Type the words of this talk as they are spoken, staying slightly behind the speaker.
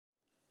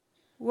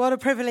What a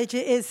privilege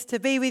it is to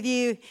be with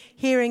you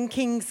here in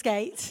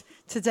Kingsgate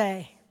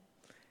today.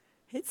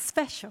 It's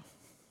special.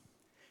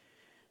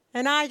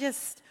 And I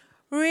just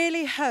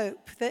really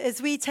hope that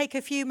as we take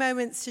a few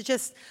moments to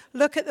just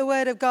look at the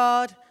Word of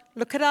God,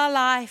 look at our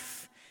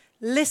life,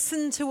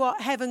 listen to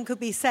what heaven could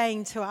be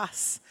saying to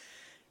us,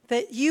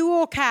 that you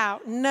walk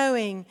out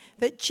knowing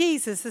that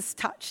Jesus has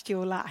touched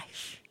your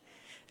life.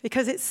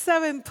 Because it's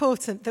so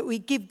important that we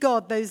give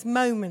God those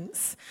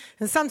moments.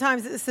 And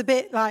sometimes it's a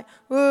bit like,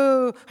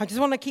 whoa, I just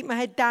want to keep my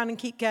head down and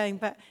keep going.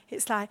 But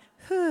it's like,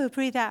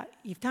 breathe out.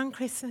 You've done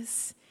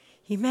Christmas.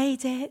 You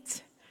made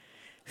it.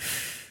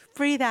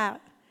 Breathe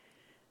out.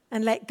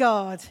 And let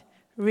God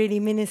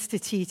really minister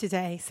to you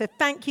today. So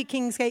thank you,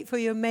 Kingsgate, for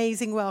your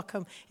amazing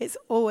welcome. It's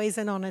always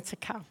an honor to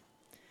come.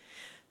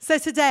 So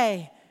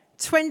today,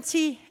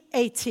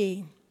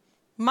 2018,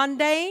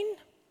 mundane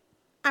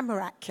and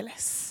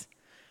miraculous.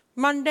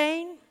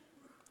 Mundane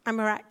and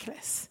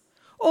miraculous.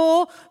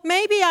 Or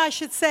maybe I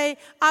should say,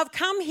 I've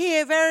come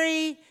here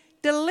very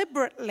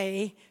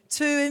deliberately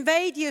to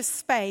invade your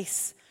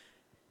space,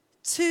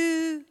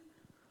 to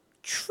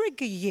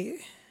trigger you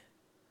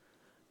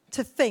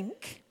to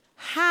think,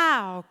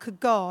 how could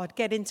God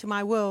get into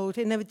my world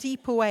in a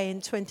deeper way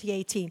in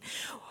 2018?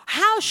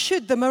 How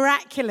should the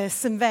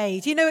miraculous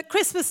invade? You know, at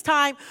Christmas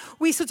time,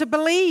 we sort of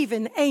believe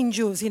in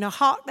angels. You know,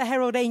 hark the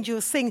herald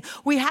angels sing.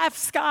 We have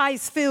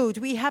skies filled.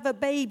 We have a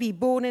baby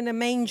born in a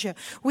manger.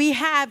 We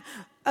have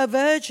a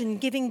virgin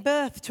giving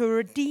birth to a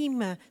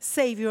redeemer,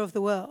 savior of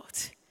the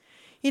world.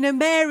 You know,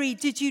 Mary,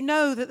 did you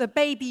know that the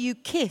baby you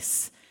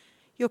kiss,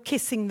 you're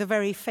kissing the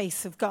very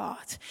face of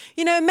God?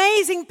 You know,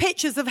 amazing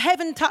pictures of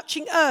heaven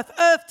touching earth,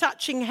 earth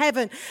touching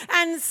heaven.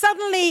 And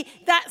suddenly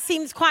that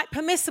seems quite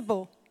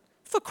permissible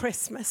for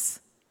Christmas.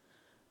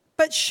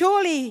 But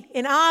surely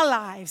in our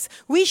lives,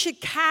 we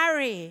should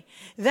carry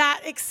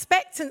that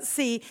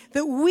expectancy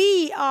that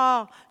we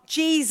are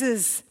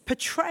Jesus'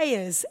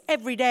 portrayers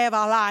every day of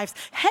our lives.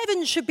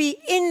 Heaven should be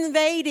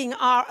invading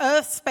our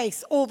earth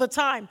space all the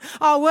time,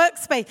 our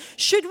workspace.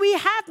 Should we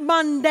have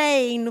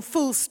mundane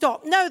full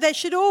stop? No, there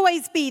should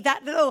always be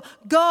that little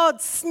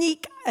God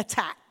sneak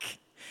attack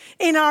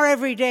in our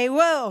everyday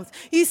world.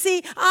 You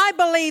see, I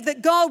believe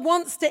that God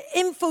wants to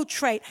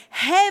infiltrate.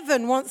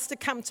 Heaven wants to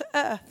come to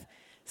earth.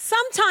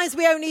 Sometimes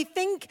we only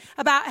think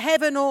about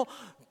heaven or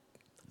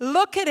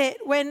look at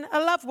it when a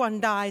loved one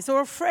dies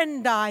or a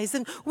friend dies,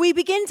 and we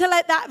begin to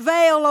let that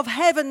veil of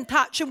heaven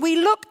touch, and we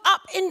look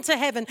up into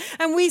heaven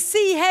and we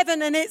see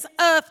heaven and it's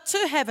earth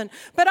to heaven.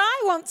 But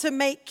I want to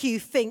make you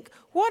think,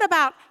 what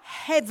about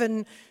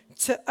heaven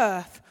to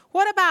earth?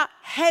 What about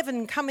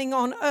heaven coming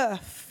on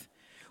earth?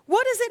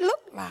 What does it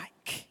look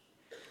like?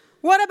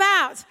 What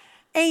about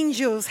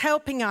angels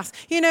helping us?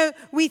 You know,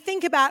 we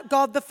think about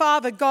God the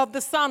Father, God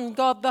the Son,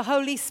 God the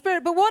Holy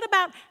Spirit. But what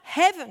about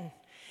heaven?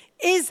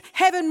 Is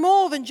heaven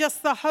more than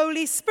just the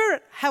Holy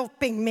Spirit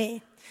helping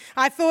me?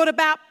 I thought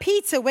about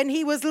Peter when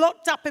he was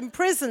locked up in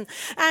prison.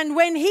 And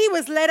when he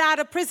was let out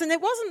of prison,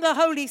 it wasn't the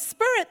Holy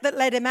Spirit that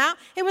led him out.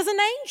 It was an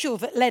angel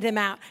that led him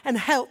out and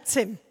helped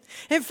him.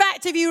 In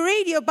fact, if you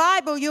read your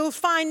Bible, you'll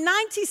find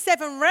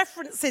 97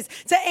 references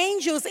to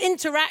angels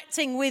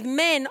interacting with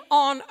men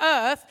on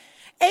earth,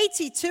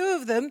 82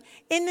 of them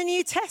in the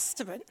New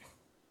Testament.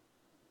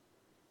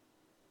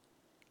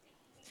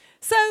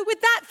 So with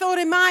that thought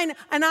in mind,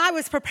 and I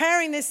was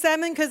preparing this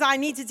sermon because I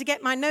needed to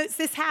get my notes.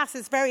 This house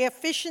is very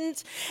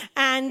efficient,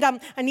 and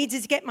I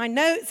needed to get my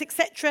notes,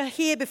 etc.,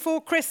 here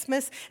before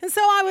Christmas. And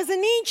so I was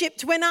in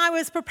Egypt when I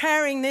was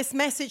preparing this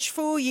message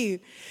for you.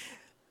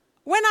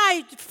 When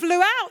I flew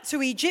out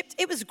to Egypt,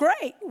 it was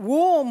great,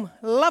 warm,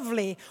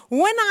 lovely.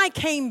 When I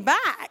came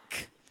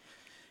back,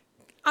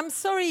 I'm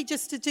sorry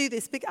just to do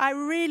this, but I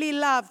really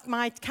love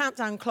my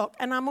countdown clock,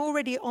 and I'm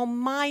already on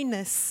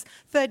minus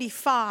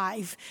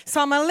 35. So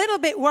I'm a little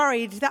bit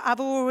worried that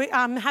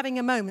I'm having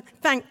a moment.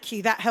 Thank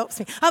you, that helps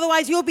me.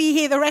 Otherwise, you'll be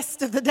here the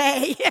rest of the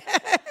day.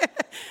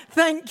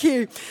 Thank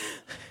you.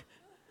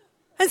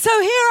 And so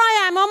here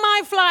I am on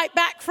my flight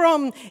back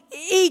from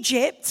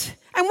Egypt.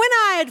 And when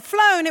I had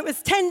flown, it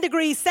was 10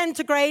 degrees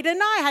centigrade, and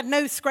I had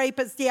no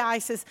scrapers,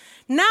 de-icers.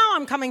 Now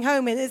I'm coming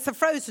home, and it's a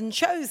frozen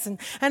chosen.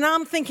 And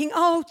I'm thinking,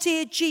 oh,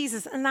 dear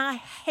Jesus. And I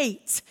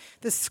hate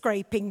the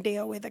scraping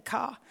deal with a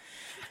car.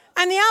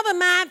 And the other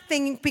mad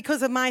thing,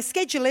 because of my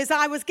schedule, is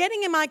I was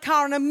getting in my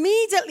car and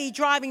immediately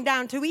driving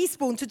down to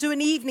Eastbourne to do an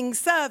evening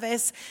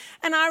service.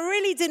 And I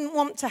really didn't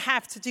want to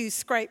have to do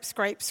scrape.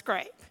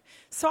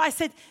 So I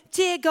said,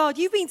 dear God,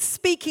 you've been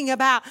speaking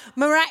about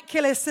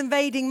miraculous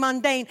invading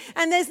mundane,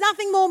 and there's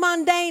nothing more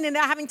mundane than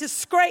having to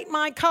scrape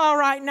my car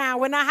right now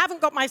when I haven't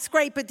got my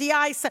scraper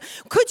de-icer.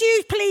 Could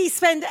you please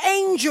send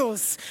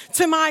angels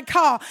to my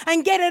car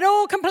and get it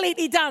all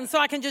completely done so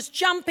I can just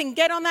jump and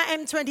get on that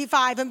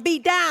M25 and be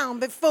down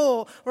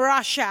before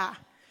rush hour?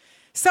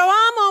 So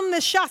I'm on the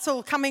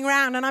shuttle coming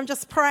round, and I'm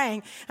just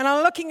praying, and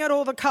I'm looking at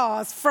all the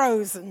cars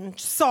frozen,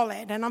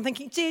 solid, and I'm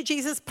thinking, dear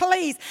Jesus,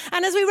 please.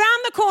 And as we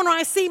round the corner,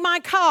 I see my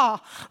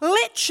car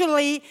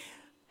literally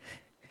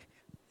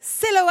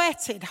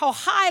silhouetted or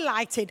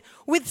highlighted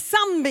with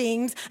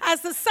sunbeams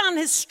as the sun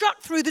has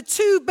struck through the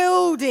two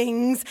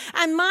buildings,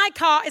 and my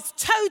car is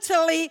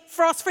totally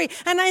frost-free.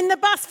 And in the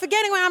bus,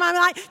 forgetting where I'm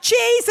like,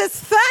 Jesus,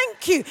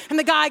 thank you. And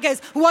the guy goes,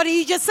 what did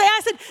you just say?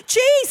 I said,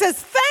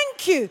 Jesus,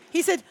 thank you.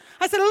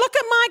 I said, look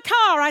at my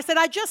car. I said,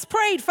 I just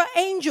prayed for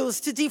angels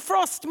to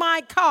defrost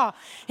my car.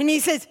 And he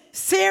says,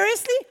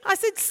 seriously? I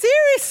said,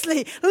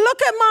 seriously,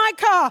 look at my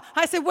car.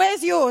 I said,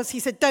 where's yours? He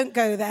said, don't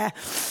go there.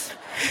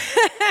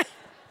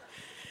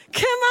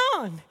 Come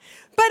on.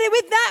 But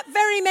with that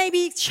very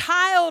maybe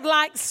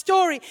childlike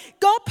story,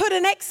 God put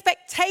an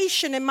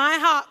expectation in my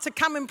heart to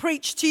come and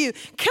preach to you.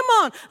 Come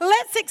on,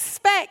 let's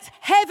expect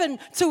heaven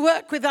to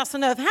work with us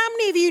on earth. How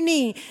many of you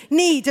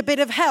need a bit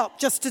of help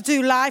just to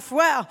do life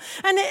well?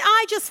 And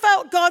I just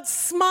felt God's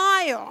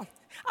smile.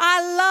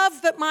 I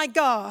love that my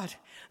God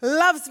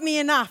loves me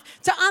enough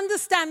to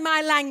understand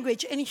my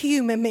language and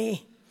humor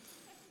me.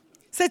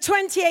 So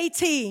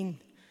 2018,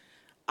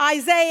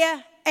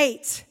 Isaiah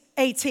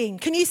 8:18.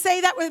 Can you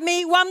say that with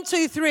me? 1,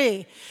 2,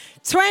 3.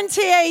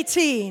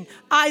 2018,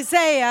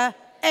 Isaiah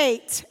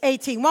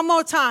 8:18. One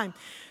more time.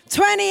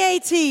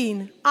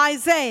 2018,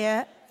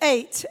 Isaiah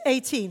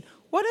 8:18.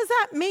 What does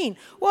that mean?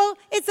 Well,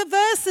 it's a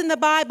verse in the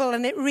Bible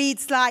and it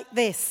reads like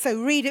this.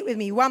 So read it with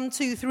me. 1,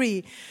 2,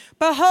 3.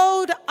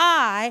 Behold,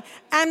 I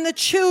am the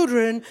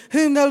children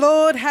whom the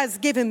Lord has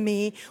given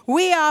me.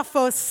 We are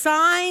for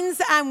signs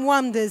and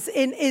wonders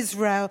in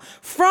Israel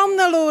from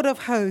the Lord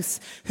of hosts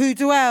who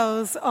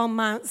dwells on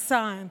Mount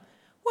Zion.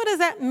 What does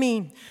that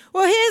mean?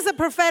 Well, here's a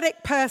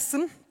prophetic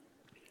person.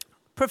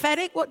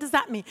 Prophetic, what does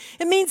that mean?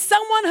 It means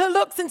someone who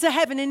looks into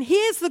heaven and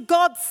hears the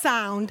God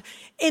sound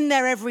in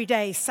their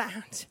everyday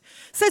sound.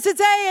 So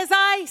today, as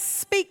I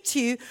speak to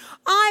you,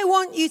 I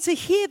want you to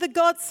hear the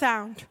God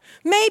sound.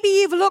 Maybe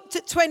you've looked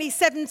at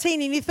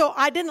 2017 and you thought,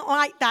 I didn't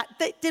like that.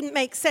 That didn't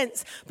make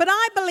sense. But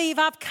I believe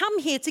I've come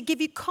here to give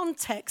you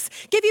context,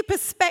 give you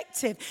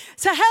perspective,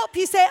 to help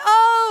you say,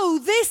 oh,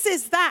 this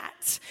is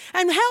that.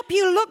 And help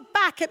you look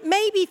back at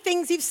maybe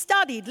things you've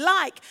studied,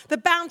 like the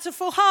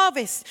bountiful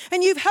harvest.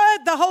 And you've heard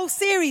the whole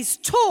series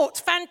taught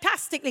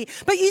fantastically,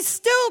 but you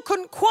still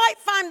couldn't quite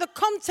find the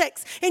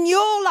context in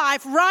your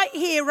life right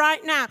here,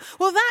 right now.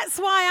 Well, that's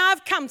why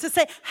I've come to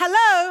say,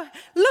 hello,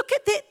 look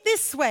at it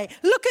this way.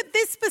 Look at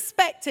this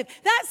perspective.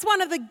 That's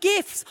one of the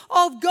gifts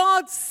of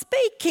God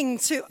speaking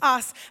to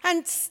us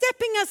and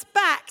stepping us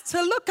back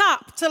to look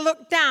up, to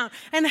look down,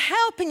 and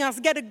helping us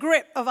get a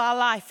grip of our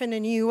life in a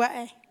new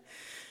way.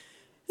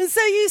 And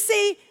so you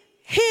see,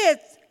 here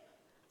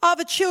are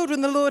the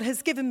children the Lord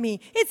has given me.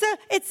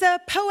 It's a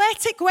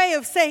poetic way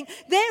of saying,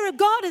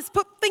 God has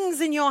put things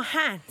in your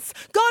hands.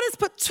 God has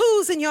put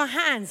tools in your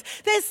hands.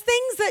 There's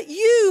things that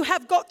you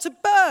have got to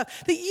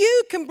birth, that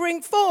you can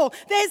bring forth.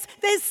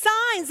 There's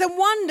signs and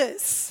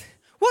wonders.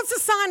 What's a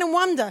sign and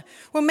wonder?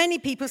 Well, many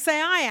people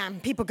say I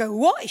am. People go,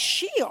 what is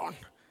she on?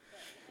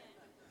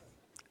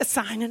 A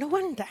sign and a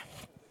wonder.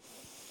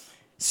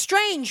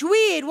 Strange,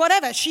 weird,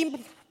 whatever.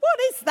 What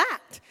is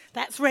that?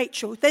 That's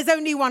Rachel. There's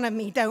only one of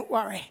me, don't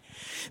worry.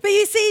 But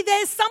you see,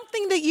 there's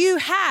something that you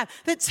have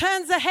that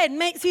turns ahead,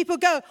 makes people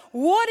go,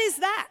 what is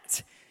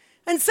that?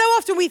 And so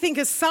often we think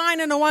a sign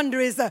and a wonder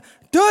is the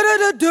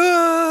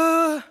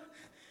da-da-da-da.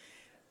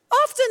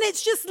 Often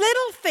it's just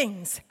little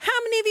things. How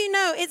many of you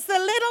know it's the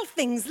little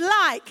things,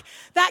 like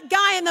that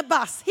guy in the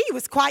bus? He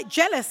was quite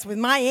jealous with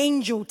my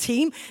angel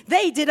team.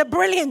 They did a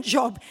brilliant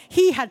job.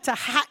 He had to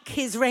hack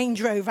his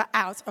Range Rover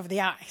out of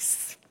the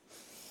ice.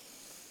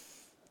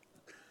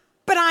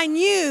 But I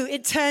knew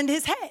it turned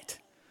his head.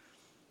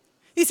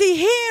 You see,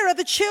 here are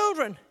the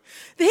children.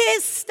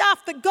 Here's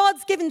stuff that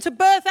God's given to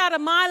birth out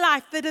of my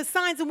life that are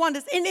signs and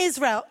wonders in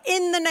Israel,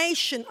 in the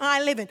nation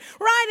I live in,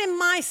 right in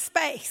my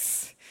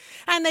space.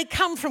 And they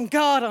come from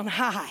God on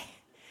high.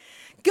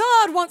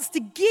 God wants to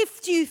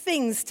gift you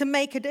things to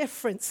make a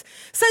difference.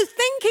 So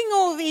thinking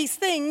all these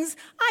things,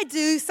 I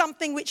do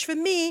something which for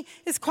me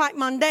is quite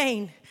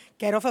mundane.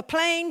 Get off a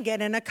plane,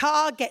 get in a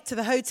car, get to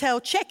the hotel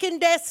check-in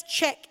desk,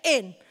 check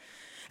in.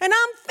 And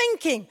I'm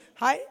thinking,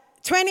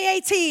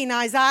 2018,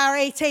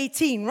 Isaiah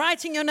 8:18,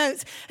 writing your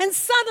notes. And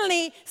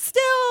suddenly,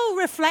 still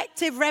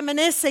reflective,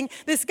 reminiscing,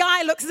 this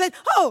guy looks and says,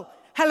 oh,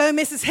 hello,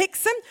 Mrs.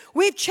 Hickson.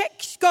 We've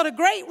got a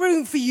great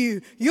room for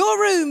you. Your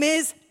room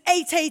is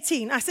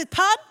 818. I said,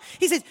 pardon?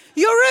 He said,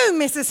 your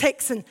room, Mrs.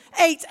 Hickson,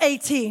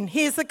 818.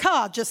 Here's the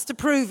card just to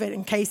prove it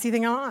in case you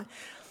think I'm lying.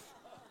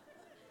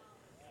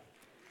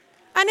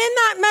 And in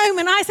that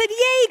moment, I said,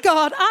 yay,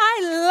 God, I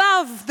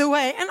love the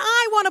way. And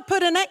I want to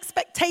put an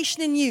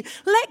expectation in you.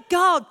 Let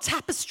God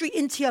tapestry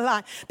into your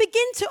life.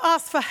 Begin to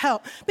ask for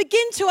help.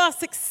 Begin to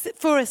ask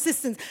for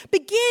assistance.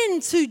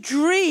 Begin to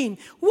dream.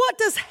 What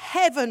does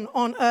heaven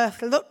on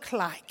earth look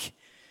like?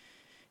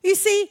 You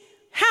see,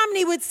 how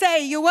many would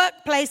say your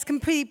workplace can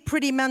be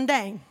pretty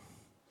mundane?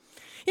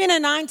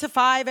 9 to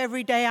 5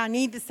 every day, I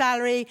need the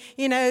salary.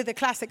 The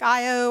classic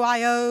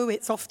I-O,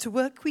 it's off to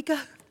work we go.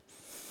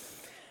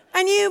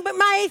 And you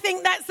may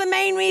think that's the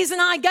main reason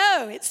I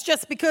go. It's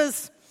just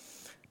because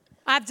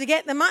I have to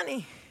get the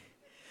money.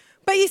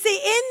 But you see,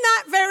 in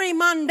that very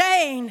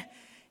mundane,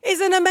 is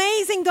an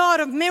amazing God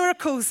of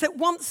miracles that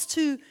wants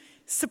to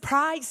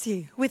surprise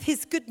you with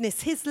his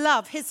goodness, his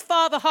love, his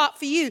father heart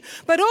for you,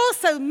 but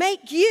also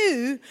make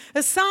you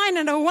a sign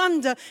and a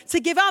wonder to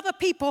give other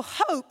people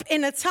hope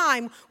in a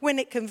time when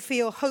it can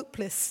feel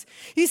hopeless.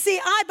 You see,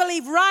 I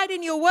believe right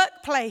in your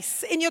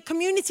workplace, in your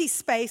community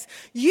space,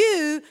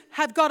 you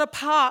have got a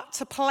part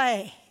to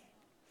play.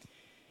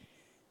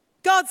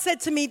 God said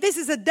to me, this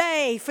is a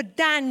day for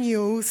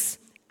Daniels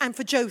and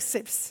for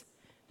Josephs.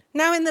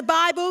 Now in the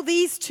Bible,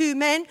 these two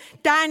men,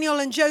 Daniel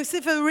and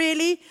Joseph, are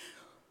really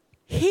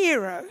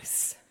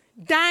heroes.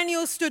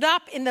 Daniel stood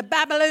up in the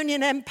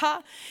Babylonian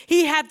Empire.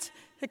 He had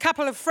a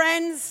couple of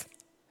friends.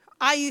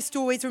 I used to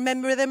always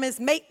remember them as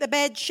make the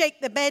bed,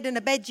 shake the bed, and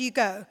a bed you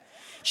go.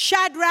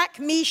 Shadrach,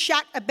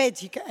 Meshach, a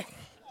bed you go.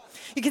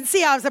 You can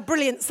see I was a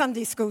brilliant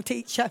Sunday school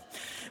teacher.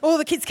 All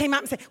the kids came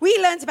up and said, we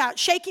learned about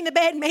shaking the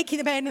bed, making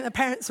the bed, and the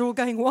parents are all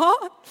going,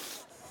 what?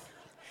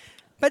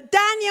 But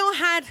Daniel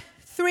had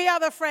 3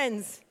 other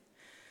friends.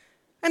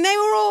 And they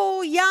were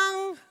all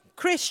young,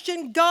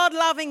 Christian,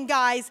 God-loving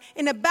guys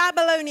in a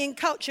Babylonian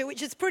culture,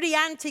 which is pretty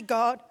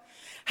anti-God,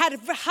 had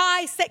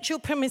high sexual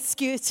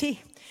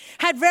promiscuity,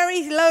 had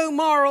very low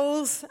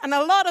morals, and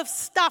a lot of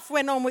stuff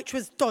went on which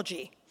was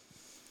dodgy.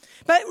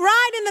 But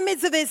right in the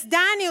midst of this,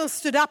 Daniel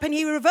stood up and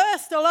he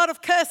reversed a lot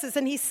of curses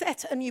and he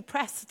set a new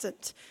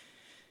precedent.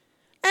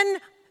 And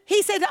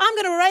he said, I'm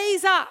going to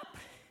raise up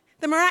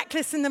the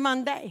miraculous and the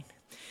mundane.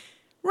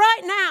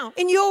 Right now,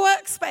 in your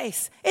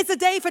workspace, it's a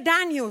day for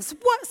Daniels.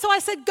 So I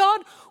said,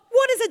 God,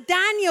 what is a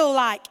Daniel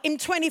like in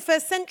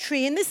 21st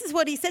century? And this is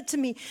what he said to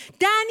me.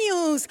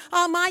 Daniels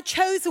are my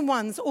chosen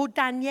ones, or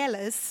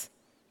Danielas,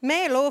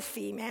 male or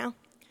female.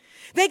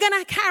 They're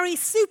going to carry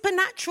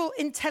supernatural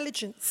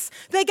intelligence.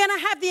 They're going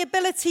to have the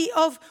ability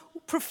of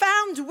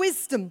profound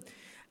wisdom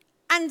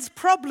and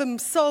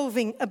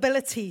problem-solving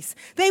abilities.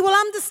 They will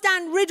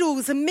understand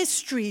riddles and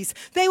mysteries.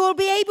 They will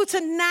be able to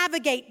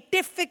navigate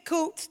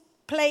difficult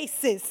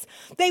places.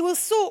 They will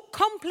sort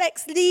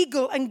complex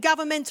legal and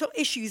governmental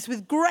issues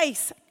with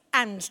grace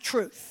and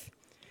truth.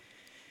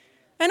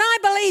 And I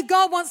believe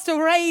God wants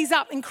to raise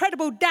up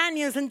incredible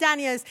Daniels and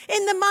Daniels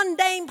in the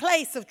mundane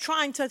place of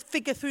trying to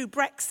figure through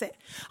Brexit,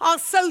 our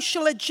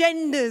social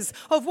agendas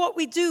of what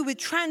we do with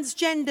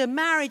transgender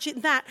marriage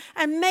and that,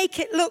 and make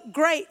it look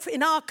great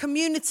in our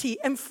community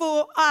and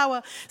for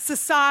our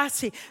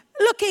society.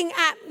 Looking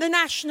at the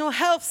national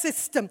health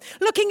system,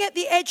 looking at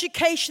the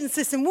education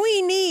system,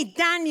 we need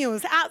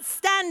Daniels,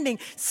 outstanding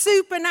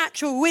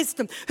supernatural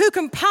wisdom, who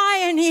can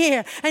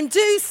pioneer and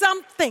do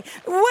something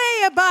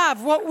way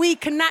above what we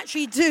can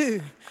naturally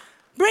do,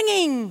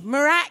 bringing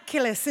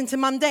miraculous into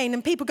mundane.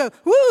 And people go,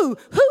 woo,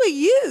 who are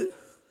you?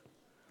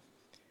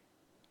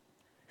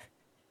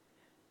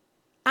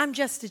 I'm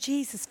just a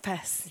Jesus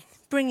person,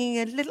 bringing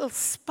a little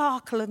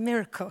sparkle of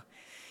miracle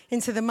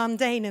into the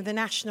mundane of the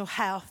national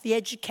health, the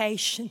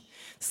education,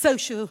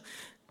 social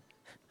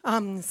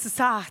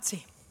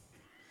society.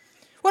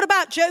 What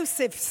about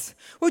Joseph's?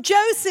 Well,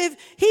 Joseph,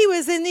 he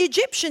was in the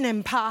Egyptian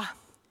empire.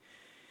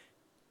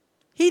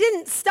 He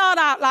didn't start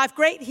out life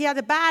great. He had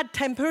a bad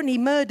temper and he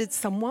murdered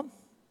someone.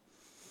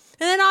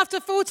 And then after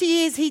 40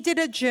 years, he did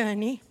a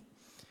journey.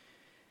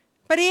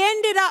 But he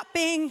ended up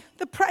being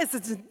the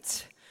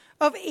president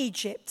of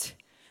Egypt.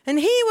 And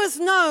he was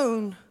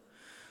known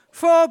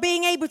for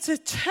being able to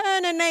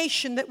turn a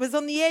nation that was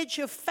on the edge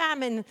of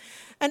famine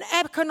and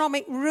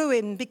economic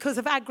ruin because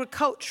of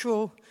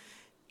agricultural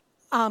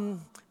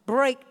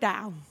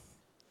breakdown,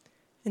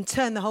 and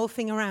turn the whole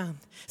thing around.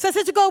 So I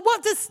said to God,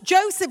 what does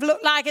Joseph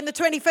look like in the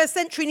 21st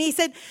century? And he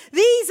said,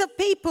 these are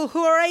people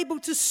who are able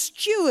to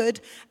steward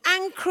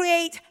and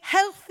create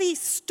healthy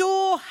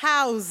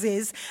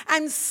storehouses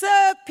and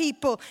serve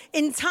people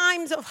in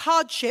times of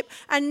hardship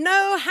and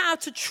know how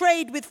to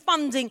trade with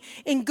funding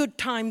in good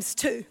times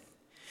too.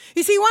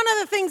 You see, one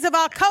of the things of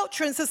our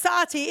culture and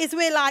society is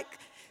we're like,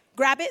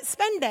 grab it,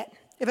 spend it.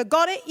 If I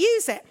got it,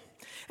 use it.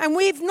 And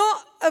we've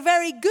not are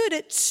very good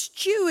at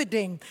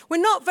stewarding.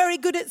 We're not very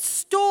good at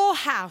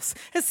storehouse,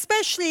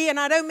 especially, and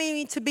I don't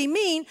mean to be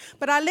mean,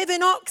 but I live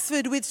in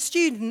Oxford with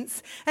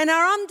students, and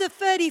our under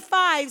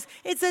 35s,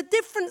 it's a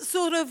different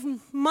sort of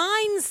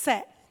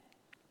mindset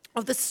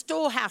of the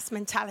storehouse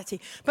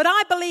mentality. But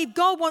I believe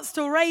God wants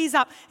to raise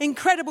up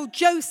incredible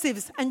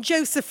Josephs and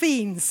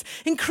Josephines,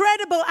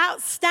 incredible,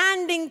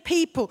 outstanding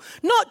people,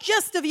 not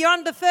just of your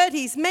under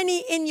 30s,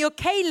 many in your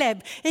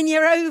Caleb, in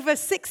your over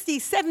 60s,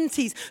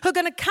 70s, who are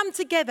going to come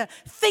together,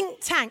 think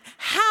tank.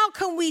 How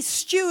can we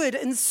steward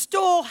and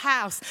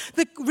storehouse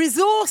the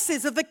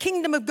resources of the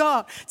kingdom of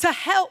God to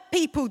help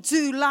people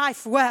do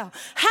life well?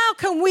 How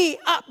can we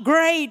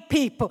upgrade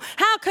people?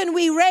 How can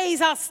we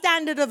raise our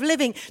standard of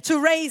living to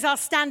raise our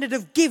standard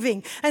of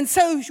giving, and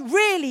so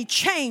really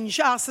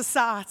change our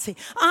society?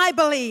 I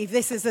believe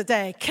this is a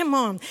day. Come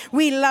on,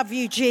 we love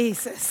you,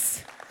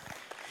 Jesus.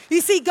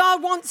 You see,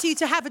 God wants you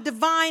to have a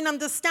divine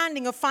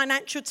understanding of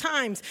financial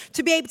times,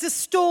 to be able to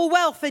store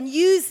wealth and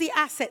use the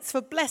assets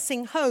for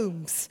blessing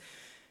homes,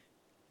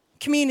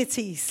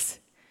 communities,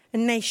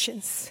 and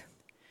nations.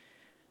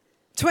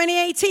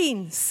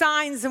 2018,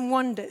 signs and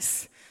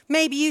wonders.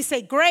 Maybe you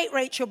say, great,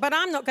 Rachel, but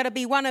I'm not going to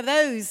be one of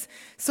those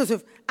sort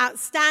of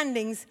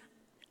outstandings.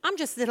 I'm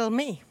just little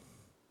me.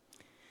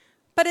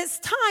 But it's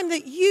time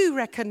that you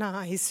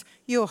recognize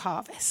your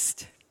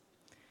harvest.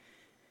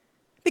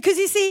 Because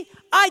you see,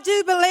 I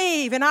do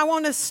believe, and I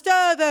want to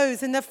stir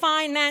those in the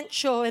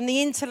financial and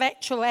the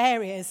intellectual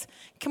areas.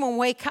 Come on,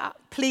 wake up.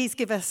 Please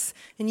give us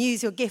and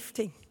use your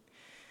gifting.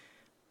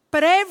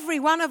 But every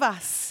one of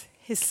us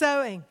is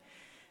sowing,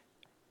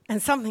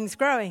 and something's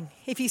growing.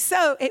 If you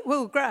sow, it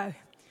will grow.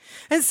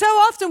 And so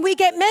often we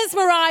get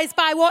mesmerized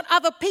by what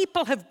other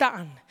people have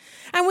done.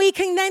 And we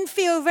can then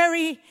feel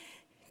very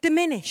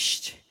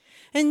diminished.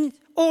 And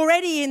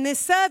already in this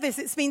service,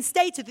 it's been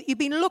stated that you've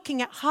been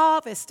looking at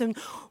harvest and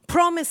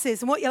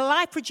promises and what your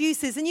life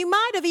produces. And you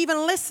might have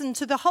even listened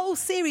to the whole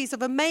series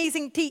of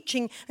amazing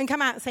teaching and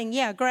come out saying,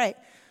 yeah, great.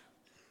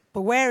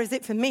 But where is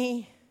it for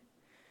me?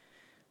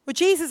 Well,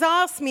 Jesus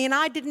asked me, and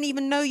I didn't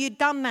even know you'd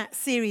done that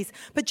series,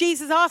 but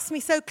Jesus asked me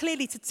so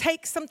clearly to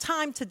take some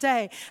time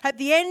today at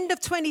the end of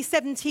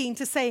 2017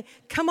 to say,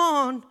 come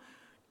on,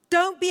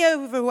 don't be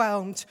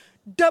overwhelmed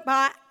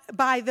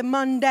by the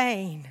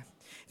mundane,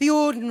 the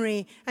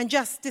ordinary, and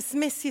just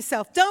dismiss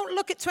yourself. Don't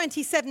look at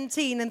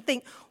 2017 and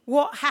think,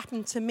 what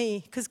happened to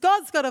me? Because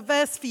God's got a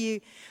verse for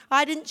you.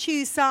 I didn't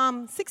choose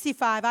Psalm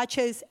 65, I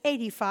chose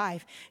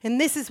 85.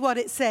 And this is what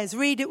it says.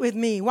 Read it with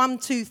me. 1,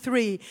 2,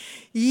 3.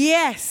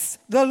 Yes,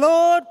 the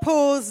Lord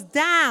pours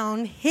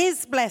down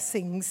his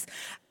blessings.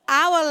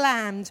 Our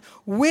land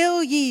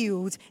will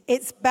yield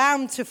its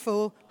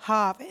bountiful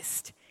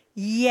harvest.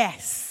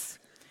 Yes.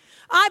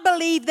 I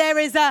believe there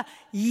is a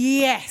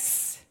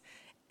yes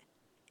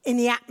in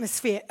the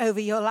atmosphere over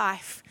your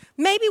life.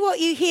 Maybe what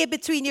you hear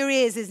between your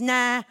ears is,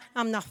 nah,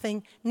 I'm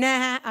nothing.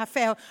 Nah, I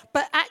fail.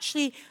 But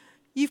actually,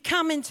 you've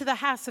come into the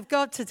house of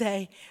God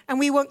today, and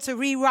we want to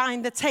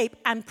rewind the tape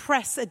and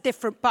press a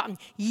different button.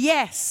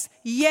 Yes,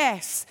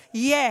 yes,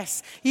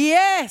 yes,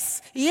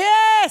 yes,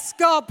 yes.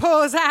 God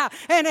pours out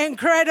an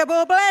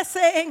incredible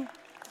blessing.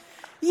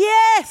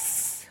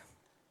 Yes.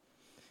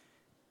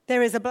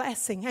 There is a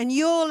blessing, and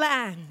your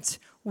land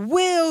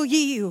will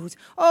yield,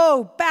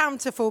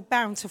 bountiful,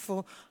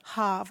 bountiful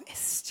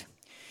harvest.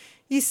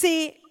 You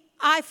see,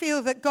 I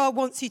feel that God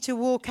wants you to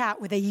walk out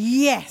with a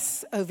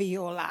yes over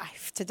your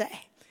life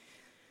today.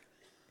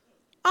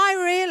 I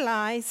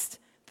realized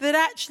that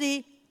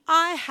actually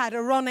I had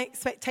a wrong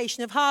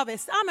expectation of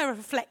harvest. I'm a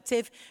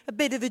reflective, a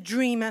bit of a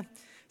dreamer,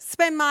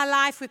 spend my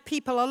life with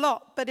people a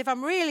lot. But if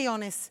I'm really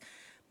honest,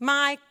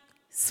 my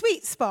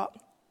sweet spot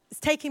is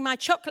taking my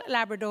chocolate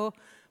Labrador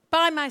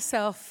by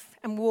myself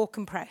and walk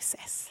and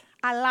process.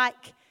 I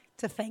like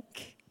to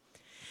think.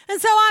 And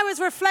so I was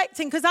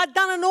reflecting because I'd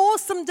done an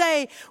awesome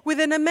day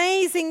with an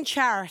amazing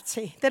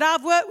charity that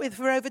I've worked with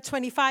for over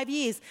 25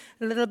 years,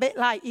 a little bit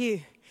like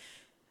you.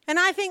 And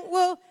I think,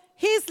 well,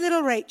 here's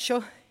little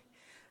Rachel.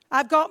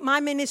 I've got my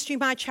ministry,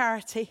 my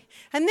charity.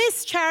 And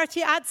this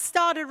charity I'd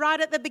started right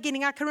at the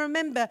beginning. I can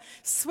remember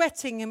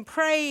sweating and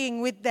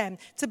praying with them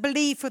to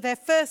believe for their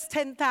first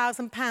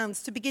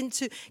 £10,000 to begin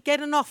to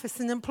get an office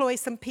and employ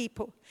some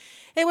people.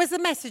 It was the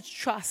Message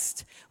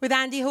Trust with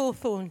Andy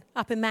Hawthorne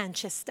up in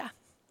Manchester.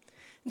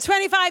 And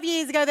 25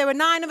 years ago, there were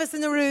 9 of us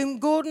in the room,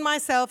 Gordon,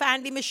 myself,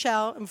 Andy,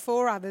 Michelle, and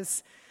 4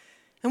 others.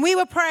 And we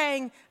were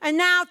praying. And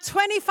now,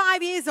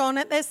 25 years on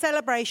at their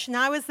celebration,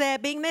 I was there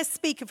being their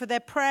speaker for their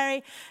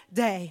prayer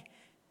day.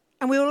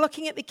 And we were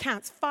looking at the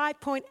accounts,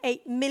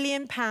 £5.8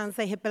 million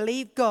they had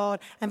believed God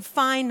and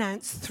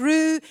financed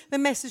through the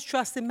Message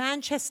Trust in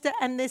Manchester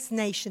and this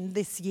nation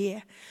this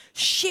year.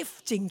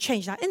 Shifting,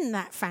 change. Now, isn't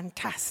that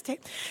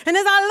fantastic? And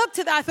as I looked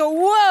at that, I thought,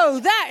 whoa,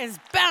 that is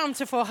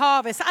bountiful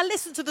harvest. I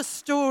listened to the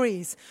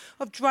stories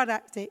of drug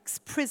addicts,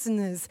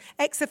 prisoners,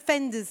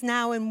 ex-offenders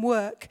now in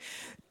work,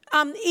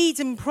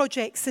 Eden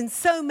projects in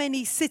so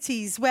many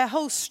cities where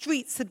whole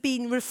streets have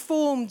been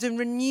reformed and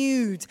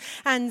renewed,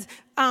 and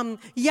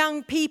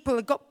young people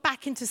have got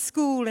back into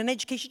school and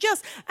education.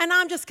 And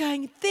I'm just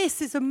going,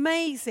 this is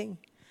amazing.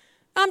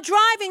 I'm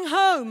driving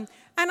home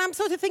and I'm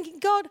sort of thinking,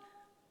 God,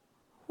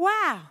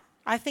 wow.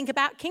 I think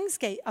about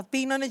Kingsgate. I've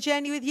been on a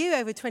journey with you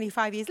over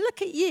 25 years.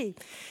 Look at you.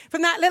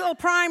 From that little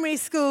primary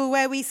school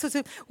where we sort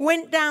of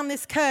went down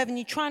this curve and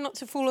you try not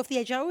to fall off the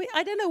edge.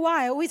 I don't know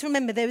why. I always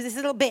remember there was this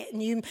little bit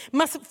and you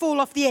mustn't fall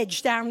off the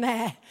edge down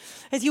there.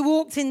 As you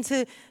walked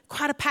into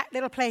quite a packed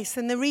little place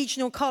and the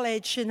regional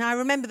college. And I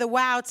remember the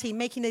WOW team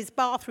making those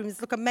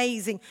bathrooms look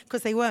amazing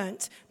because they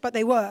weren't, but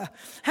they were.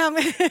 And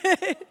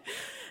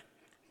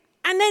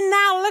then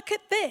now look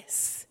at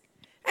this.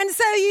 And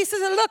so you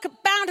sort of look at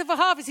Bountiful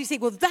Harvest, you see,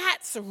 well,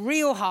 that's a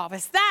real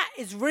harvest. That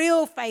is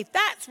real faith.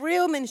 That's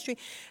real ministry.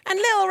 And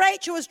little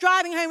Rachel was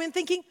driving home and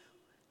thinking,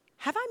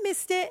 have I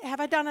missed it?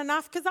 Have I done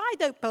enough? Because I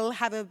don't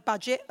have a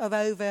budget of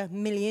over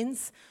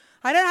millions.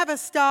 I don't have a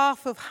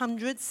staff of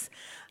hundreds.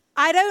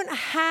 I don't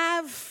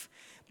have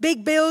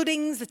big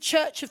buildings, a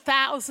church of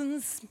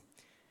thousands.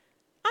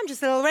 I'm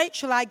just little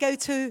Rachel. I go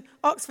to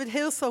Oxford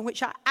Hillsong,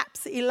 which I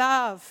absolutely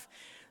love.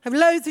 I have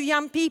loads of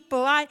young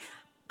people.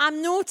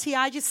 I'm naughty.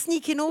 I just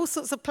sneak in all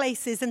sorts of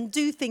places and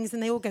do things,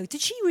 and they all go, did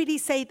she really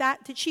say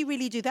that? Did she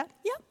really do that?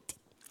 Yeah.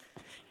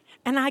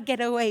 and I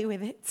get away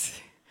with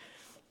it.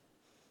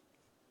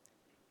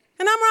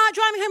 And I'm right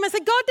driving home. I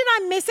said, God, did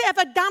I miss it? Have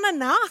I done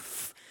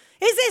enough?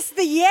 Is this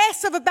the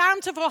yes of a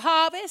bountiful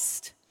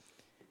harvest?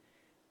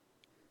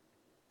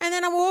 And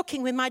then I'm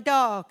walking with my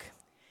dog,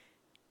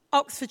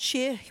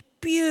 Oxfordshire,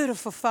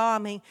 beautiful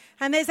farming.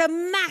 And there's a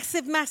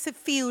massive, massive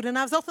field. And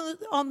I was off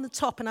on the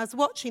top and I was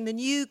watching the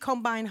new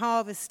combine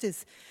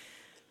harvesters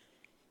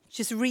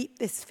just reap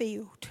this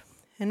field.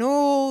 And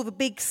all the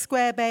big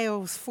square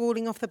bales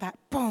falling off the back.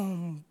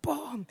 Boom,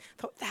 boom.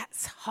 I thought,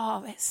 that's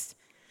harvest.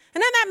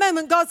 And at that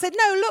moment, God said,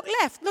 no, look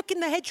left, look in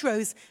the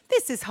hedgerows.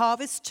 This is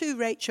harvest too,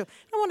 Rachel.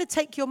 I want to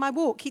take you on my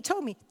walk. He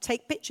told me,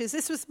 take pictures.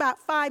 This was about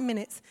 5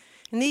 minutes.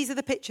 And these are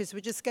the pictures.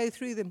 We'll just go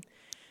through them.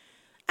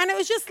 And it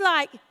was just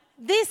like,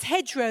 this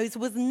hedgerows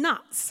was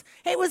nuts.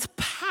 It was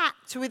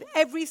packed with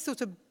every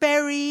sort of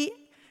berry,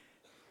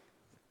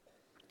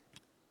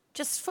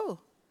 just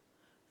full.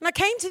 And I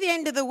came to the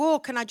end of the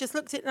walk and I just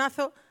looked at it and I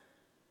thought,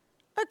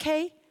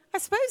 okay, I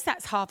suppose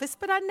that's harvest,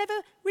 but I never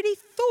really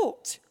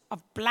thought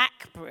of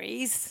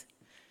blackberries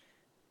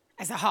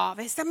as a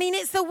harvest. I mean,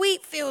 it's the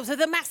wheat fields with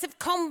the massive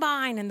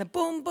combine and the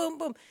boom, boom,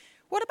 boom.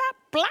 What about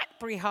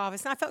blackberry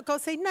harvest? And I felt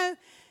God say, no,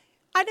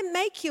 I didn't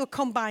make you a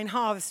combine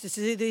harvester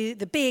to do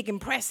the big,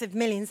 impressive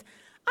millions.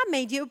 I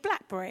made you a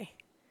blackberry.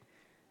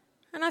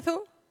 And I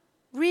thought,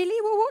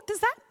 really? Well, what does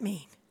that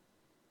mean?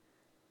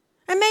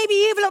 And maybe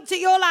you've looked at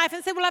your life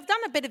and said, well, I've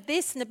done a bit of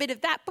this and a bit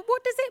of that, but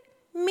what does it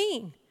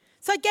mean?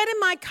 So I get in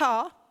my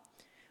car,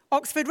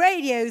 Oxford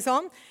Radio's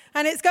on,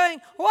 and it's going,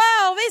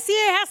 well, this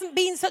year hasn't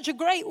been such a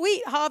great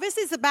wheat harvest.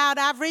 It's about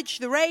average.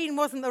 The rain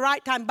wasn't the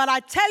right time. But I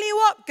tell you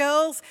what,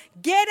 girls,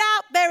 get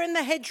out there in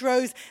the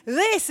hedgerows.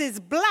 This is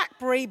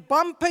blackberry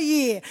bumper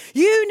year.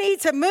 You need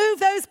to move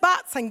those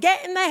butts and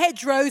get in the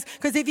hedgerows,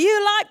 because if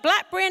you like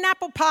blackberry and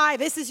apple pie,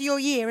 this is your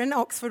year. And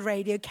Oxford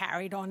Radio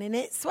carried on in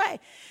its way.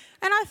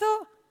 And I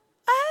thought,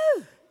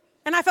 oh.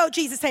 And I felt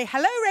Jesus say,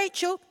 hello,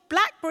 Rachel,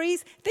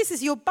 blackberries, this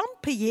is your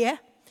bumper year.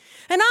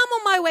 And I'm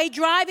on my way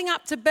driving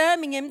up to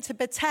Birmingham to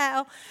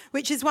Bethel,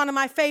 which is one of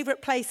my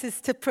favorite places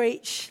to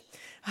preach.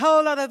 A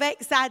whole lot of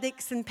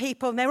ex-addicts and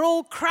people, and they're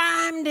all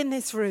crammed in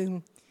this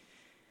room.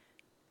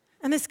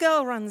 And this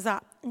girl runs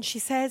up and she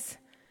says,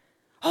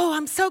 oh,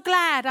 I'm so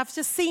glad I've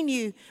just seen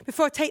you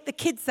before I take the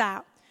kids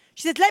out.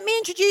 She said, let me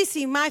introduce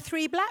you my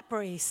 3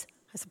 blackberries.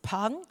 I said,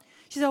 pardon?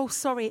 She said, oh,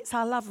 sorry, it's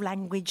our love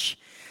language.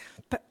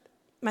 But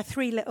my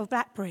 3 little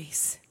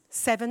blackberries,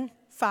 7,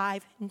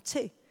 5, and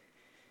 2.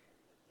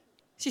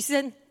 She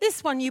said,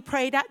 this one you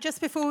prayed at just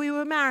before we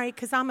were married,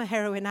 because I'm a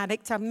heroin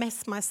addict. I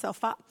messed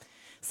myself up.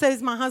 So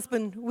is my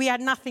husband. We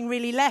had nothing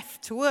really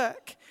left to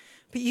work.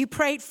 But you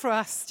prayed for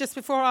us just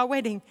before our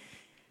wedding.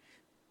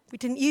 We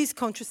didn't use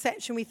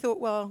contraception. We thought,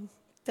 well,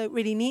 don't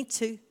really need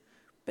to.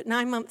 But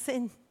 9 months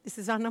in, this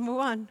is our number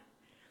 1.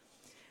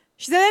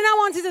 She said, then I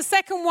wanted a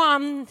second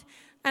one.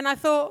 And I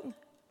thought,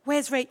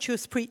 where's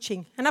Rachel's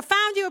preaching? And I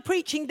found you were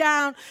preaching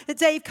down at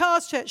Dave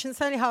Carr's church in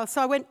Solihull.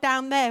 So I went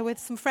down there with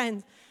some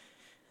friends.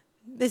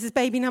 This is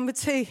baby number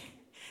 2.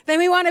 Then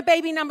we wanted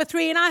baby number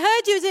 3. And I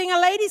heard you were doing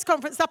a ladies'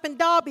 conference up in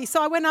Derby.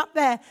 So I went up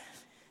there.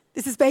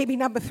 This is baby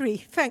number 3.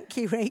 Thank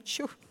you,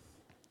 Rachel.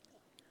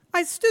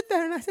 I stood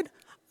there and I said,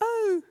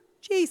 oh,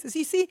 Jesus.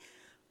 You see,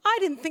 I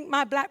didn't think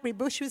my blackberry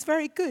bush was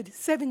very good.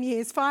 7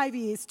 years, 5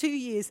 years, 2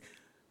 years.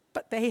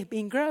 But they have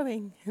been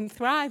growing and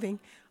thriving.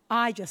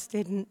 I just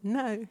didn't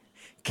know.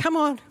 Come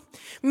on.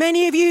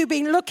 Many of you have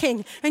been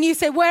looking and you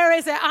say, where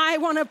is it? I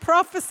want to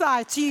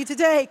prophesy to you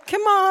today.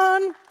 Come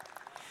on.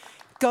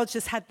 God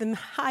just had them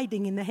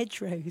hiding in the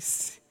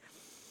hedgerows.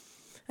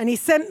 And he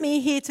sent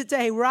me here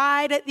today,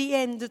 right at the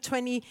end of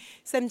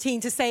 2017,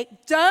 to say,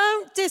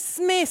 don't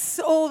dismiss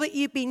all that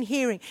you've been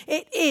hearing.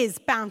 It is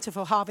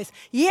bountiful harvest.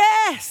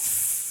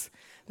 Yes,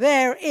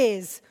 there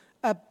is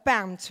a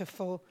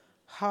bountiful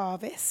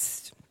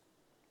harvest.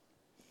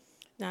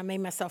 Now, I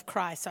made myself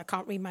cry, so I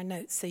can't read my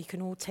notes, so you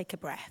can all take a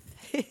breath.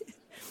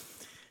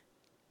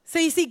 So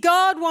you see,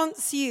 God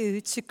wants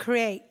you to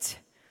create.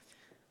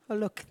 Oh,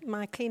 look,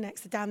 my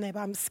Kleenex are down there, but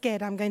I'm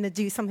scared I'm going to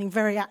do something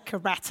very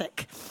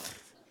acrobatic.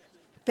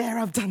 There,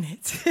 I've done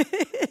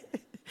it.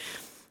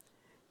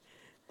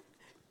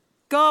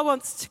 God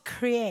wants to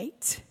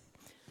create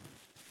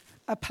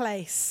a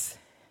place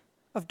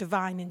of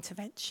divine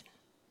intervention.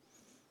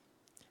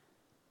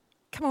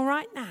 Come on,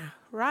 right now,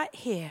 right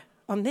here,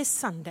 on this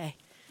Sunday,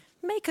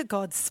 make a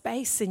God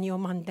space in your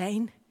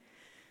mundane.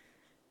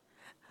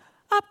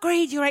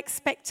 Upgrade your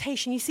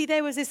expectation. You see,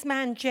 there was this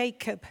man,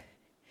 Jacob,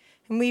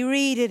 and we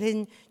read it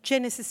in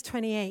Genesis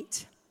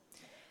 28.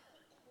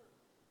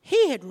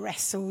 He had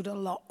wrestled a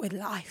lot with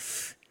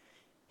life.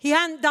 He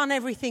hadn't done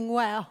everything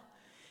well.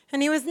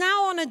 And he was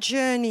now on a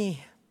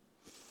journey.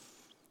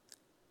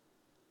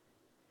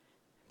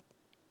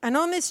 And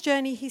on this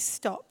journey, he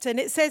stopped. And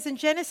it says in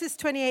Genesis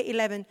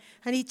 28:11,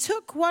 and he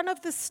took one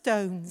of the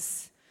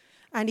stones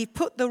and he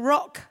put the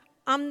rock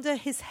under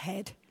his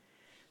head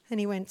and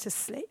he went to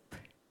sleep.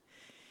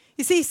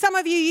 You see, some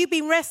of you, you've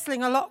been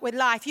wrestling a lot with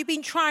life. You've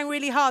been trying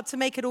really hard to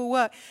make it all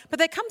work. But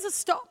there comes a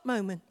stop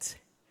moment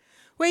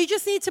where you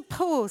just need to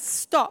pause,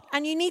 stop,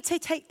 and you need to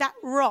take that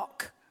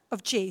rock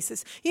of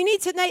Jesus. You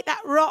need to take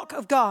that rock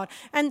of God.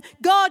 And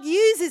God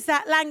uses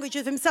that language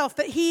of himself,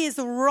 that he is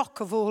the rock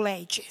of all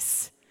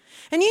ages.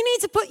 And you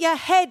need to put your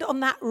head on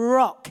that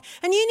rock.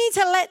 And you need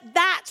to let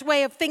that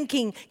way of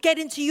thinking get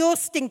into your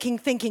stinking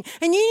thinking.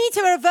 And you need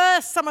to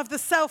reverse some of the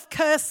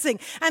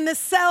self-cursing and the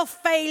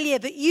self-failure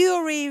that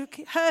you're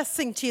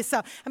rehearsing to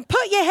yourself. And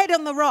put your head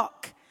on the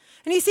rock.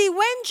 And you see,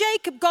 when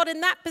Jacob got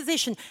in that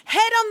position, head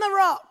on the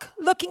rock,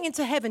 looking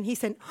into heaven, he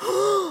said,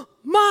 "Oh,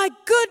 my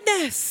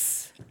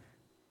goodness.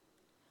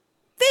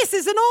 This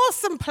is an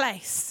awesome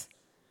place."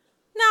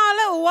 Now, a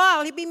little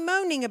while, he'd been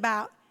moaning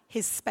about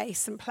his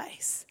space and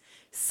place.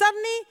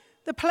 Suddenly,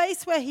 the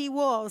place where he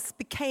was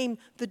became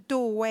the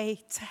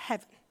doorway to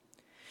heaven.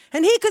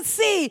 And he could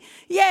see,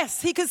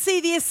 yes, he could see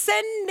the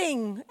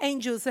ascending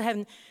angels of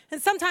heaven. And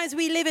sometimes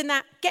we live in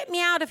that, get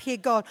me out of here,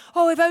 God.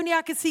 Oh, if only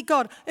I could see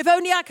God. If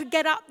only I could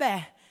get up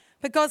there.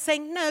 But God's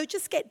saying, no,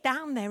 just get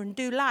down there and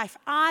do life.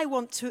 I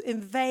want to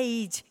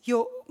invade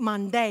your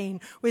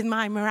mundane with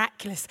my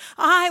miraculous.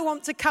 I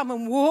want to come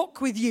and walk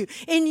with you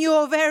in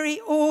your very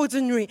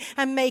ordinary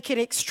and make it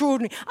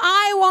extraordinary.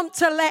 I want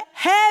to let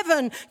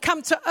heaven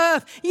come to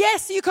earth.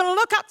 Yes, you can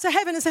look up to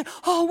heaven and say,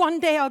 oh,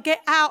 one day I'll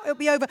get out, it'll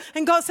be over.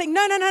 And God's saying,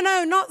 no,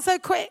 not so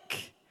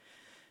quick.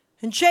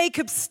 And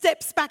Jacob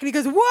steps back and he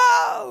goes,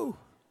 whoa,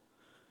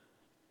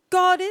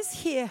 God is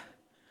here.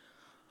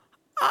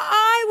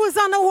 I was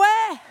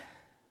unaware.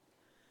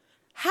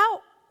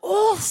 How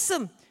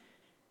awesome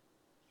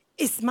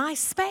is my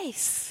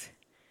space?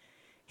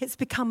 It's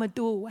become a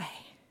doorway.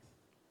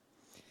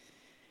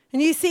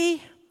 And you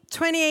see,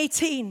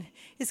 2018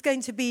 is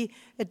going to be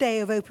a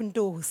day of open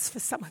doors for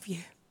some of you.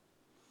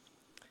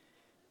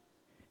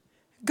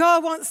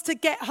 God wants to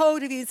get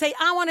hold of you and say,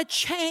 I want to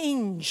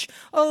change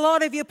a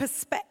lot of your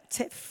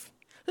perspective.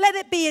 Let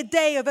it be a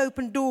day of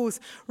open doors.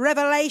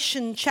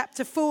 Revelation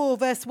chapter 4,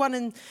 verse 1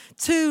 and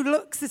 2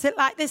 looks at it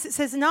like this. It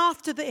says, and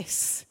after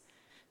this,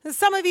 and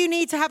some of you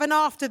need to have an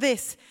after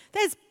this.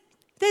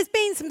 There's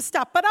been some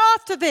stuff, but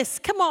after this,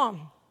 come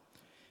on.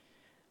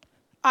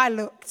 I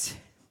looked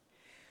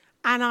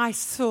and I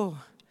saw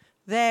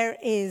there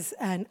is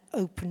an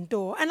open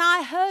door. And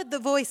I heard the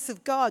voice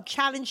of God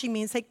challenging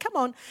me and say, come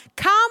on,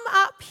 come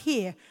up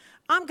here.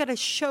 I'm going to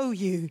show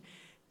you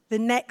the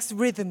next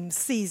rhythm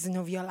season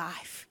of your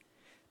life.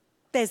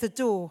 There's a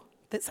door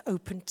that's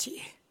open to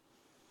you.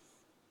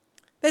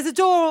 There's a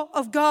door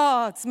of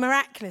God's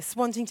miraculous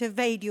wanting to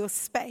invade your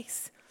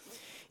space.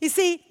 You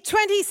see,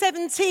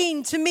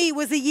 2017 to me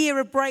was a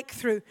year of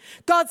breakthrough.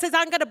 God says,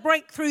 I'm going to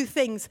break through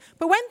things.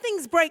 But when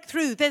things break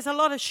through, there's a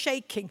lot of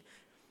shaking.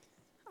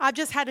 I've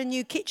just had a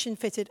new kitchen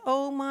fitted.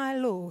 Oh, my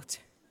Lord.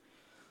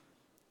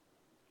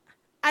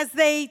 As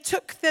they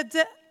took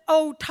the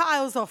old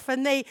tiles off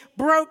and they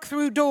broke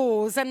through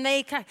doors and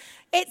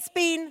it's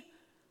been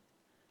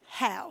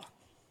hell.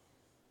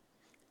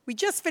 We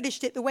just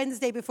finished it the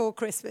Wednesday before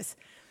Christmas.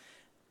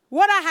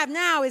 What I have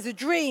now is a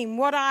dream.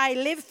 What I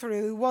lived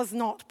through was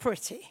not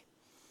pretty.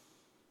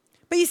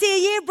 But you see,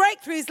 a year of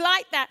breakthrough is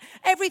like that.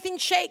 Everything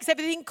shakes,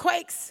 everything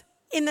quakes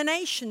in the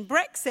nation.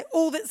 Brexit,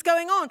 all that's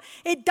going on.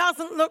 It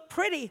doesn't look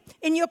pretty.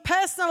 In your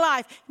personal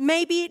life,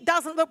 maybe it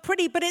doesn't look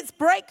pretty, but it's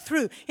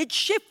breakthrough. It's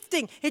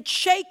shifting, it's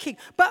shaking.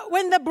 But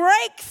when the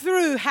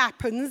breakthrough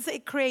happens,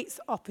 it creates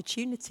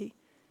opportunity.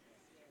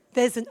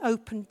 There's an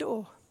open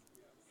door.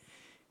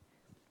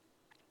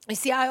 You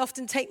see, I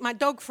often take my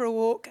dog for a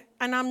walk,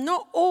 and I'm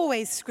not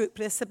always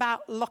scrupulous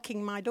about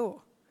locking my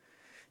door.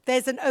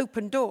 There's an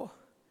open door.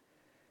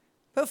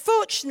 But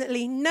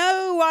fortunately,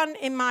 no one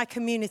in my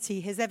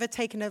community has ever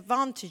taken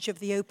advantage of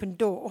the open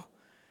door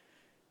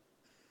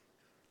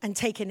and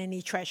taken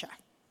any treasure.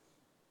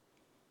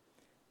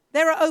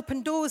 There are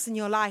open doors in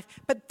your life,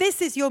 but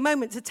this is your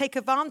moment to take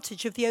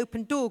advantage of the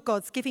open door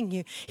God's giving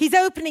you. He's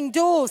opening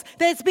doors.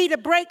 There's been a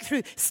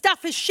breakthrough.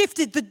 Stuff has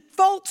shifted. The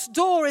vault's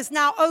door is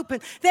now open.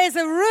 There's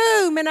a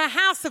room in a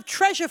house of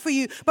treasure for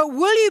you, but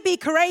will you be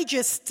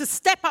courageous to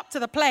step up to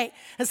the plate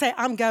and say,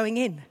 I'm going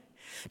in?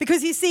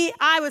 Because you see,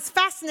 I was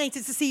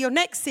fascinated to see your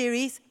next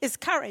series is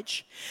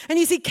courage. And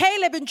you see,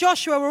 Caleb and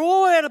Joshua were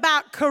all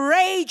about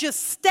courageous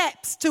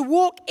steps to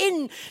walk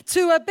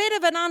into a bit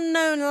of an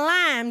unknown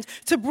land,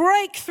 to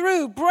break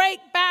through, break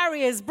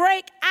barriers,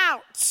 break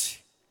out,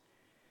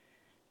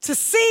 to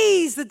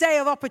seize the day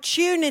of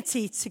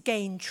opportunity to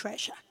gain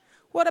treasure.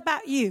 What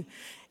about you?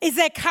 Is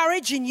there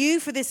courage in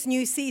you for this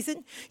new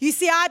season? You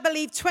see, I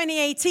believe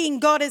 2018,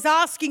 God is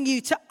asking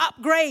you to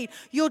upgrade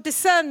your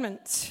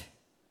discernment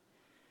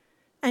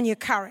and your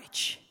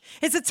courage.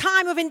 It's a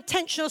time of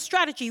intentional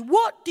strategy.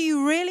 What do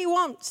you really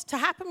want to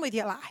happen with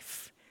your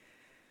life?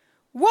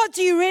 What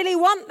do you really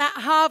want that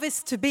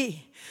harvest to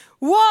be?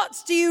 What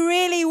do you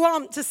really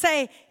want to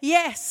say,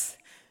 yes,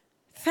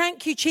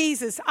 Thank you,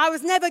 Jesus. I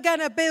was never going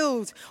to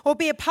build or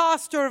be a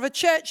pastor of a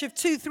church of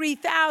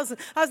 2,000-3,000.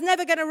 I was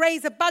never going to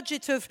raise a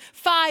budget of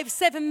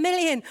 5-7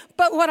 million.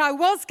 But what I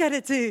was going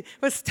to do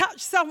was touch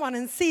someone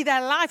and see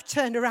their life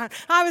turned around.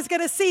 I was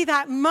going to see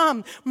that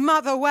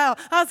mother well.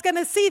 I was going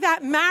to see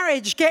that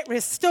marriage get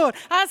restored.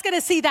 I was going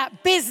to see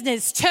that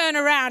business turn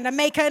around and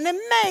make an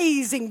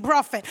amazing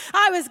profit.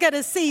 I was going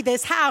to see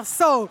this house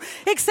sold,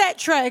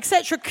 etc.,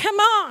 etc. Come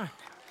on.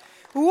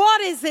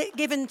 What is it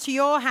given to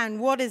your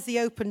hand? What is the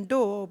open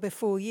door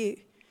before you?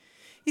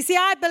 You see,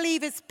 I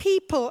believe as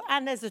people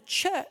and as a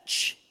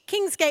church,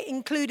 Kingsgate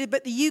included,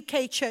 but the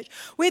UK church,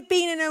 we've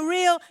been in a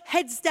real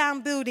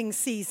heads-down building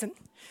season.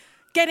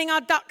 Getting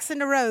our ducks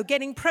in a row,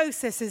 getting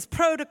processes,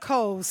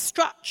 protocols,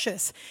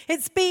 structures.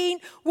 It's been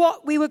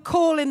what we would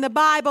call in the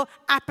Bible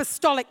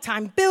apostolic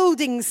time,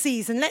 building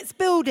season. Let's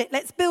build it,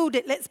 let's build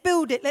it, let's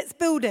build it, let's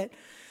build it.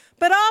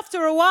 But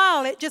after a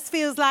while, it just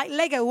feels like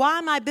Lego. Why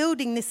am I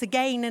building this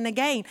again and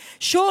again?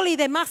 Surely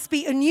there must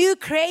be a new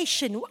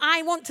creation.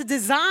 I want to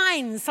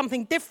design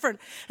something different.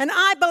 And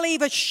I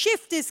believe a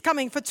shift is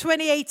coming for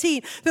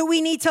 2018, that we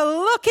need to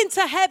look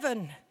into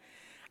heaven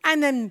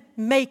and then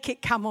make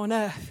it come on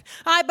earth.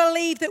 I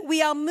believe that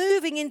we are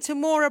moving into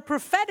more a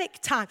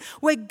prophetic time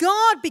where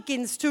God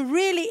begins to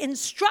really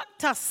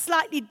instruct us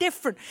slightly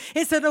different.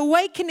 It's an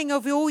awakening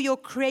of all your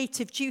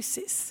creative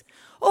juices.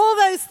 All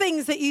those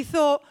things that you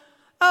thought,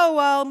 oh,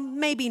 well,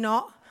 maybe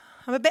not.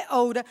 I'm a bit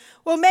older.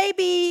 Well,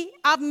 maybe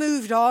I've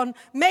moved on.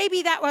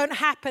 Maybe that won't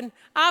happen.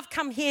 I've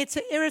come here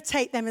to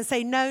irritate them and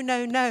say, no,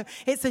 no, no.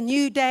 It's a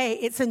new day.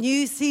 It's a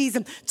new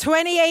season.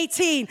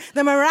 2018,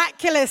 the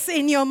miraculous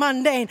in your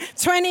mundane.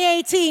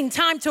 2018,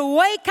 time to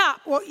wake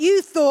up what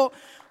you thought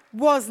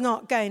was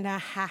not going to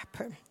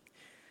happen.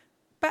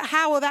 But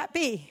how will that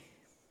be?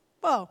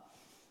 Well,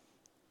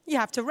 you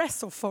have to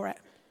wrestle for it.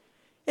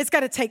 It's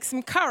going to take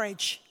some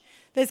courage.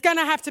 There's going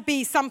to have to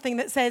be something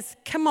that says,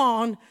 come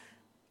on,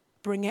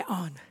 bring it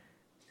on.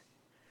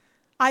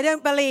 I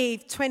don't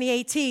believe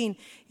 2018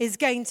 is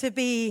going to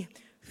be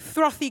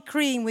frothy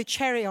cream with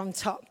cherry on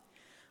top.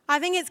 I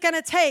think it's going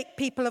to take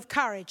people of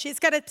courage.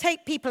 It's going to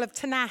take people of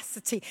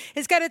tenacity.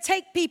 It's going to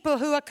take people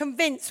who are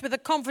convinced with a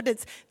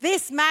confidence,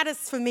 this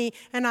matters for me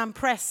and I'm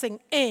pressing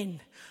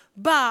in.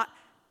 But,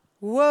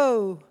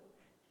 whoa,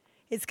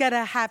 it's going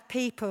to have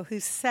people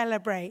who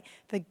celebrate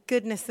the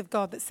goodness of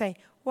God, that say,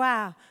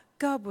 wow,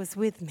 God was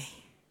with me.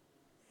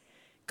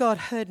 God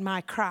heard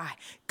my cry.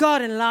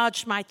 God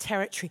enlarged my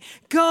territory.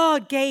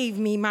 God gave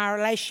me my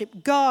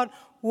relationship. God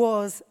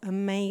was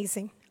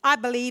amazing. I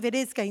believe it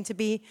is going to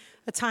be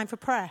a time for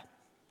prayer.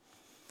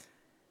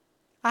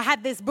 I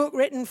had this book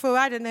written for,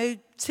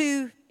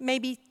 2 and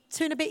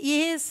a bit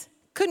years.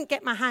 Couldn't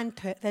get my hand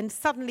to it. Then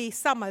suddenly,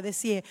 summer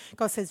this year,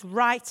 God says,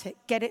 write it,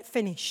 get it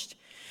finished.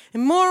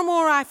 And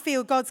more I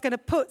feel God's going to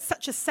put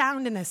such a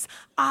sound in us.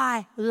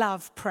 I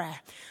love prayer.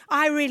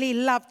 I really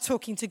love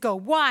talking to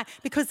God. Why?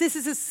 Because this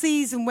is a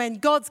season when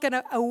God's going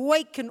to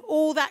awaken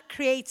all that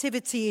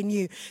creativity in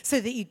you so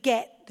that you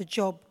get the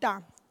job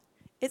done.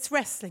 It's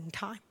wrestling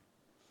time.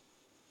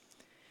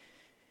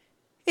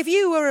 If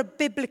you were a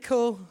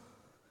biblical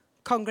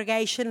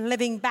congregation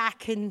living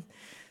back in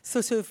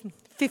sort of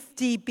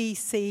 50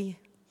 BC,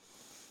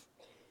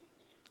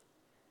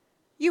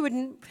 you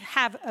wouldn't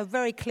have a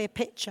very clear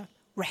picture.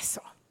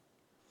 Wrestle.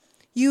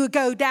 You would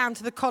go down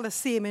to the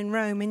Colosseum in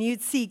Rome and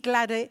you'd see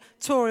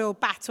gladiatorial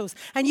battles.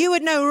 And you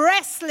would know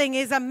wrestling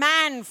is a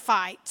man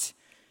fight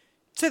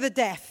to the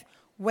death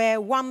where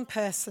one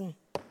person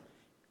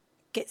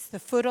gets the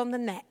foot on the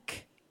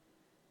neck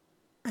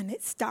and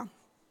it's done.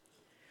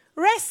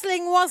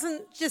 Wrestling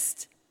wasn't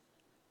just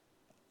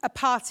a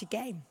party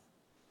game.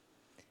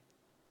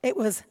 It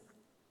was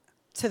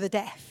to the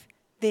death.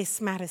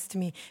 This matters to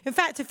me. In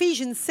fact,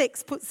 Ephesians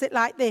 6 puts it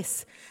like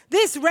this.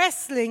 This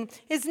wrestling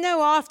is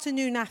no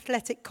afternoon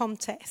athletic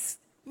contest,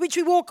 which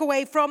we walk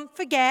away from,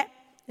 forget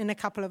in a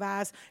couple of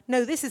hours.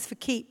 No, this is for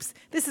keeps.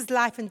 This is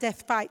life and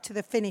death fight to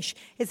the finish.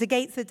 It's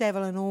against the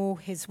devil and all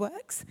his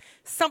works.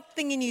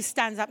 Something in you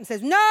stands up and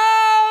says,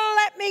 no,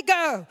 let me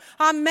go.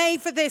 I'm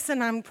made for this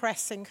and I'm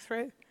pressing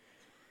through.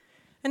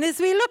 And as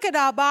we look at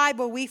our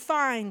Bible, we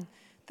find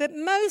that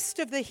most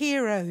of the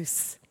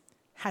heroes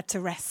had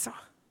to wrestle.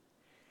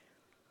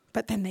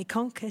 But then they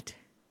conquered.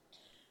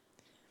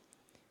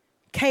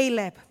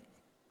 Caleb,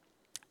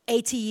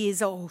 80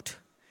 years old.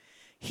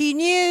 He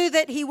knew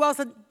that he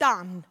wasn't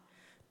done,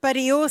 but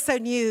he also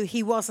knew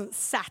he wasn't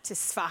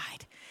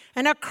satisfied.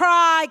 And a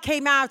cry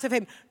came out of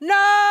him,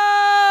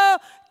 no,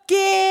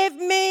 give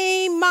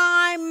me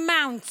my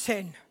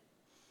mountain.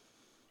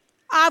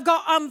 I've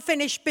got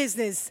unfinished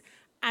business,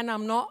 and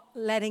I'm not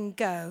letting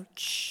go.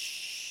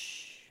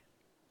 Shh.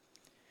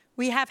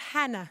 We have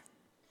Hannah,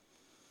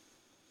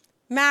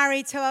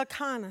 married to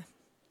Elkanah.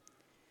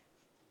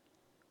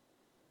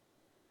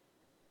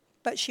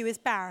 But she was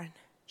barren.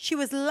 She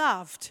was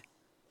loved,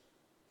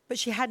 but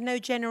she had no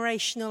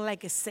generational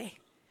legacy.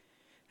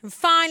 And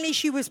finally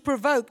she was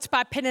provoked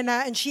by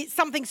Peninnah, and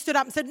something stood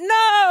up and said,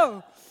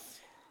 no,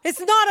 it's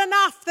not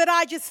enough that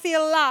I just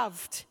feel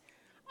loved.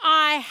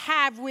 I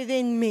have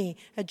within me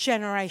a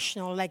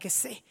generational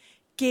legacy.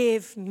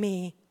 Give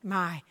me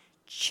my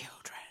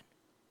children.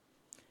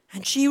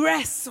 And she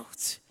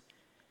wrestled.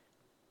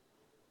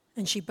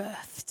 And she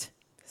birthed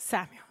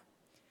Samuel.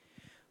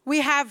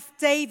 We have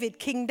David,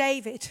 King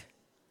David.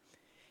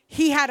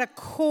 He had a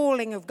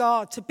calling of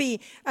God to be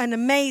an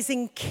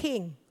amazing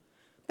king.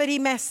 But he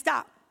messed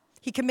up.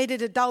 He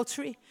committed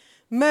adultery,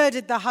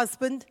 murdered the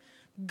husband,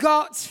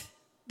 got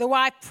the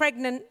wife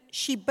pregnant.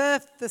 She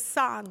birthed the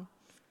son.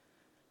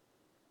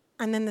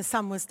 And then the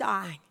son was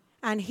dying.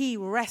 And he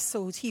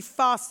wrestled, he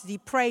fasted, he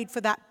prayed for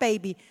that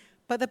baby.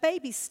 But the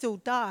baby still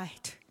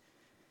died.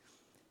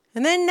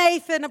 And then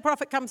Nathan, a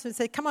prophet, comes and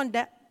said, come on,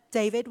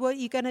 David, what are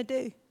you going to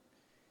do?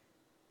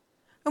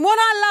 And what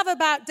I love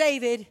about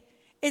David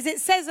is it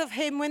says of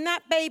him, when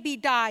that baby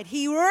died,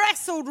 he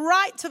wrestled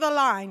right to the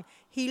line.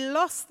 He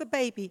lost the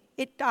baby.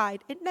 It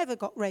died. It never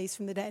got raised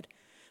from the dead.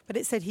 But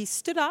it said he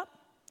stood up,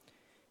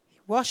 he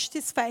washed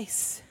his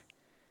face,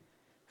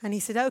 and he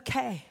said,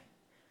 okay,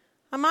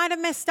 I might have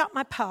messed up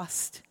my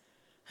past,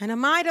 and I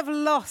might have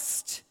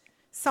lost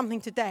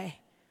something today,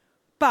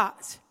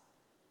 but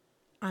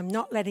I'm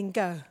not letting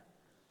go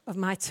of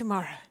my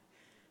tomorrow.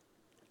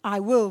 I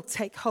will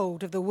take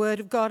hold of the word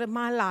of God in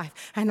my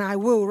life, and I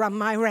will run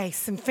my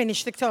race and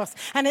finish the course.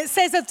 And it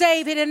says of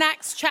David in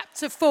Acts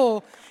chapter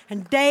 4,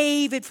 and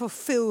David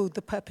fulfilled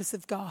the purpose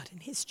of God in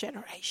his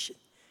generation.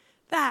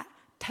 That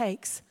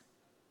takes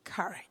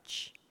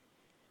courage.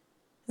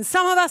 And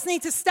some of us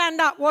need to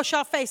stand up, wash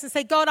our face, and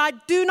say, God, I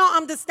do not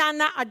understand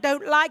that. I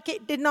don't like it.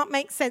 It did not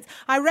make sense.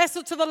 I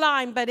wrestled to the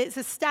line, but it's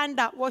a stand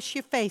up, wash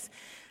your face,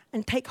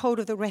 and take hold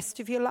of the rest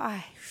of your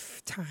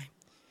lifetime.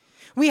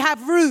 We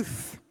have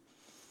Ruth.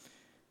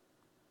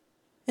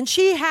 And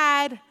she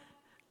had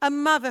a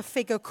mother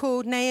figure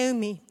called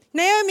Naomi.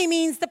 Naomi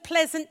means the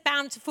pleasant,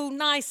 bountiful,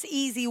 nice,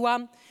 easy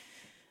one.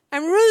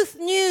 And Ruth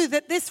knew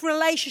that this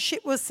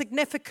relationship was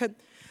significant.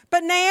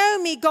 But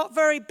Naomi got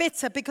very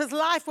bitter because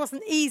life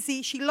wasn't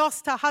easy. She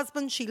lost her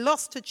husband. She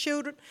lost her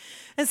children.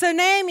 And so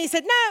Naomi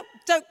said, no,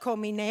 don't call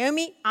me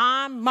Naomi.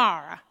 I'm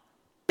Mara.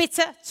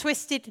 Bitter,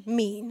 twisted,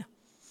 mean.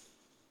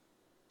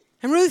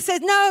 And Ruth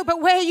said, no,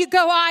 but where you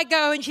go, I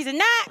go. And she said,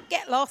 nah,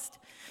 get lost.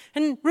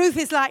 And Ruth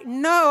is like,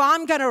 no,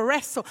 I'm going to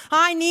wrestle.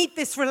 I need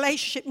this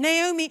relationship.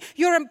 Naomi,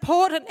 you're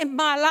important in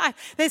my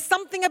life. There's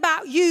something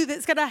about you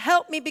that's going to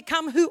help me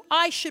become who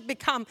I should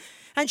become.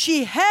 And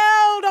she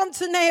held on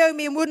to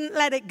Naomi and wouldn't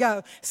let it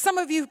go. Some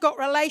of you have got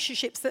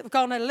relationships that have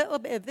gone a little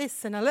bit of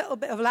this and a little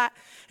bit of that.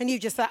 And you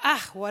just like,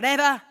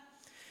 whatever.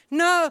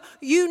 No,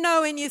 you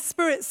know in your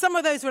spirit, some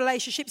of those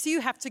relationships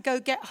you have to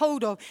go get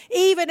hold of,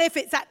 even if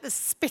it's at the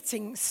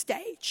spitting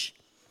stage.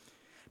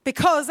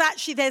 Because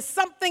actually there's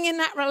something in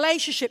that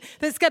relationship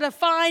that's going to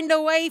find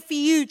a way for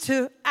you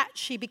to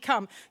actually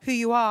become who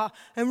you are.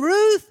 And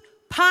Ruth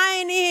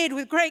pioneered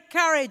with great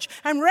courage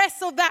and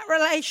wrestled that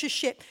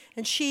relationship.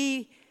 And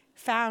she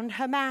found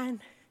her man,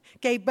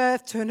 gave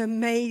birth to an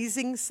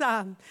amazing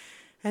son.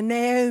 And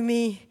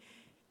Naomi,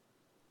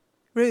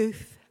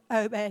 Ruth,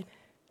 Obed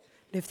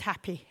lived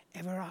happy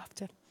ever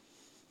after.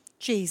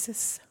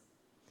 Jesus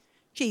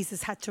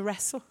had to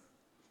wrestle.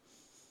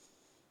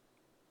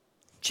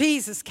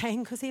 Jesus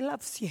came because he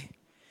loves you.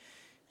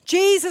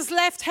 Jesus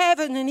left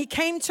heaven and he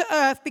came to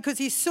earth because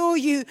he saw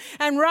you.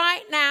 And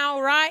right now,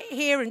 right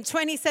here in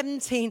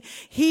 2017,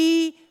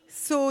 he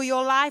saw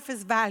your life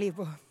as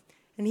valuable.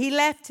 And he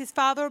left his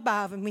Father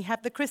above, and we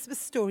have the Christmas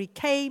story,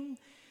 came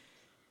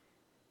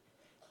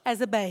as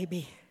a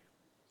baby,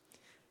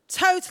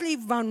 totally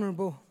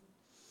vulnerable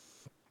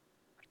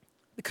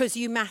because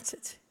you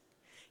mattered.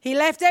 He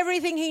left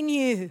everything he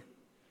knew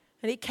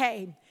and he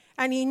came.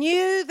 And he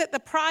knew that the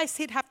price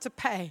he'd have to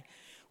pay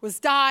was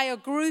die a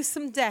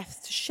gruesome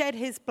death to shed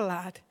his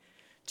blood,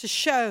 to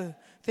show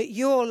that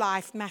your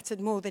life mattered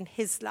more than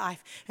his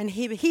life. And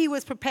he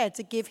was prepared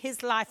to give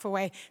his life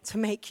away to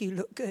make you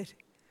look good.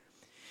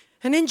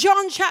 And in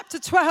John chapter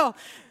 12,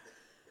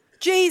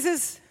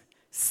 Jesus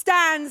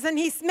stands and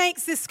he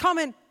makes this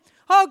comment,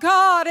 oh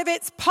God, if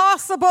it's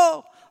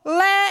possible,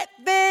 let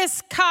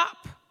this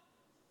cup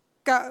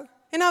go.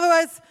 In other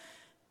words,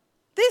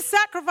 this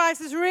sacrifice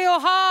is real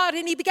hard,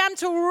 and he began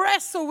to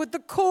wrestle with the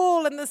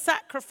call and the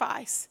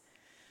sacrifice.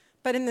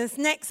 But in this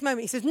next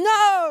moment, he says,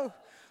 no,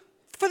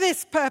 for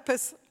this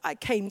purpose, I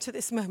came to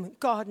this moment.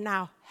 God,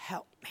 now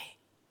help me.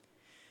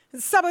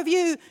 And some of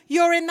you,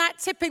 you're in that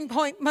tipping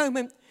point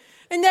moment,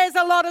 and there's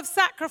a lot of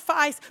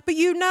sacrifice, but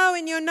you know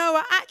in your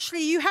Noah,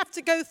 actually, you have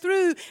to go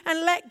through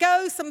and let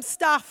go some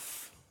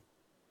stuff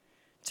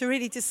to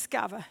really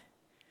discover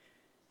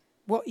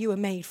what you were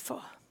made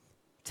for.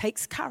 It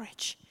takes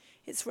courage.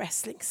 It's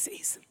wrestling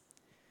season.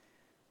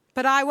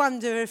 But I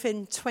wonder if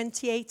in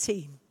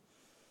 2018,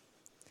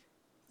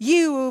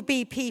 you will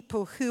be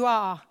people who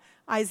are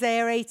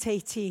Isaiah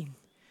 8:18,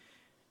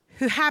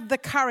 who have the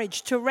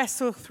courage to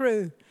wrestle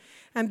through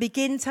and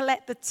begin to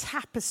let the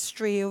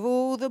tapestry of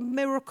all the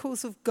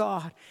miracles of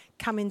God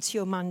come into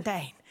your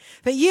mundane.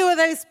 That you are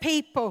those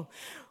people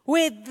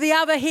with the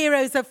other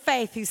heroes of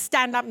faith who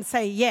stand up and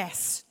say,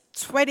 yes,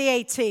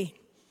 2018,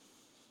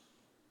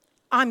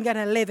 I'm going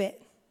to live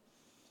it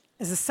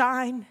as a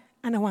sign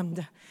and a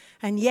wonder.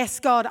 And yes,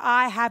 God,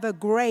 I have a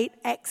great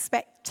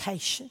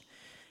expectation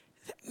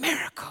that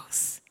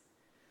miracles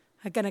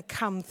are going to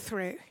come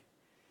through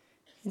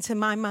into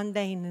my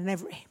mundane and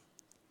every.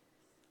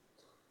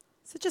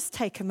 So just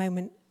take a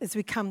moment as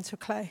we come to a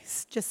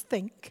close. Just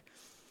think.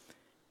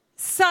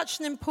 Such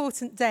an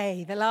important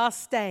day, the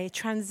last day,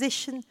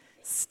 transition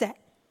step,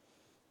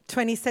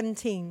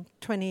 2017,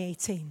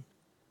 2018.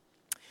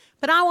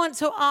 But I want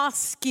to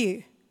ask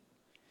you,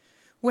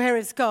 where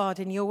is God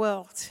in your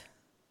world?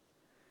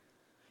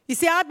 You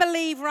see, I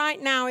believe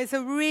right now is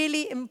a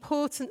really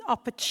important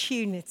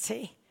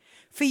opportunity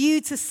for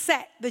you to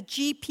set the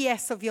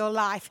GPS of your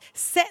life,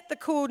 set the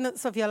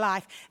coordinates of your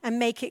life, and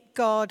make it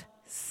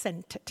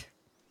God-centered.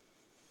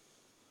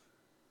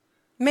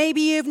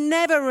 Maybe you've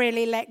never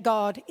really let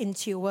God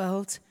into your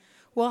world.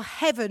 Well,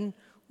 heaven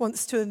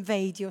wants to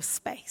invade your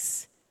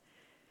space.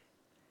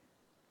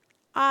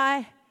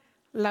 I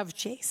love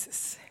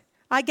Jesus.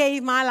 I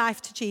gave my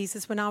life to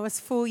Jesus when I was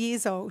 4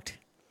 years old.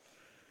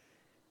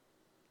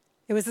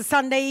 It was a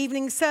Sunday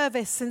evening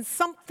service, and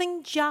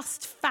something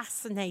just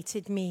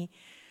fascinated me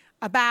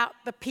about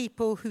the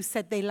people who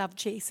said they loved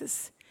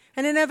Jesus.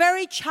 And in a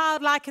very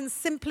childlike and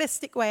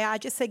simplistic way, I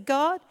just said,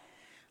 God,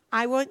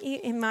 I want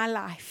you in my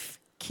life.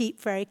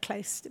 Keep very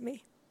close to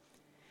me.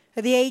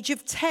 At the age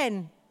of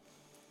 10,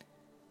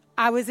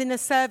 I was in a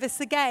service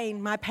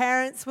again. My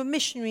parents were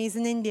missionaries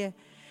in India.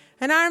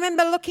 And I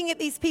remember looking at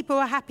these people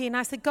who were happy, and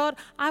I said, God,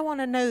 I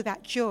want to know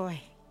that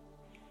joy.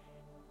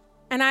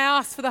 And I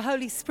asked for the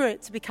Holy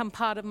Spirit to become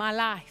part of my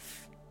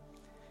life.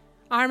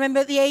 I remember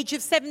at the age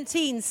of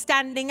 17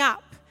 standing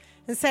up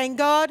and saying,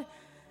 God,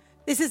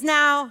 this is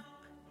now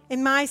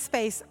in my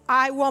space.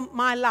 I want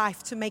my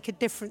life to make a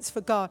difference for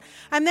God.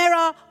 And there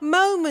are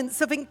moments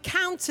of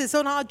encounters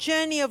on our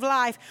journey of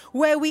life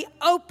where we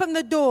open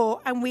the door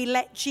and we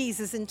let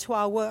Jesus into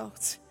our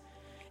world.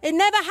 It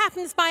never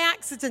happens by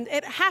accident.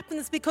 It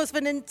happens because of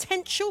an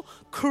intentional,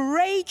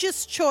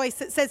 courageous choice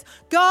that says,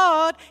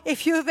 God,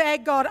 if you're there,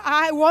 God,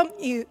 I want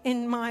you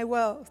in my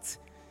world.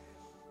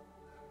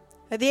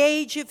 At the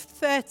age of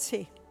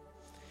 30,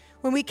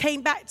 when we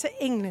came back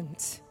to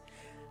England,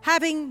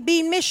 having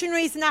been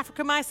missionaries in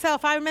Africa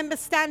myself, I remember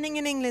standing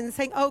in England and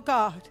saying, oh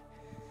God,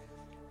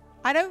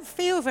 I don't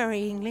feel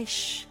very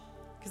English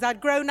because I'd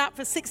grown up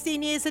for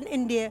 16 years in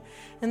India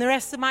and the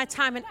rest of my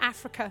time in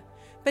Africa.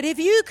 But if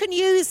you can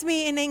use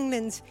me in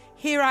England,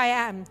 here I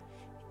am.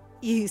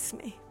 Use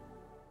me.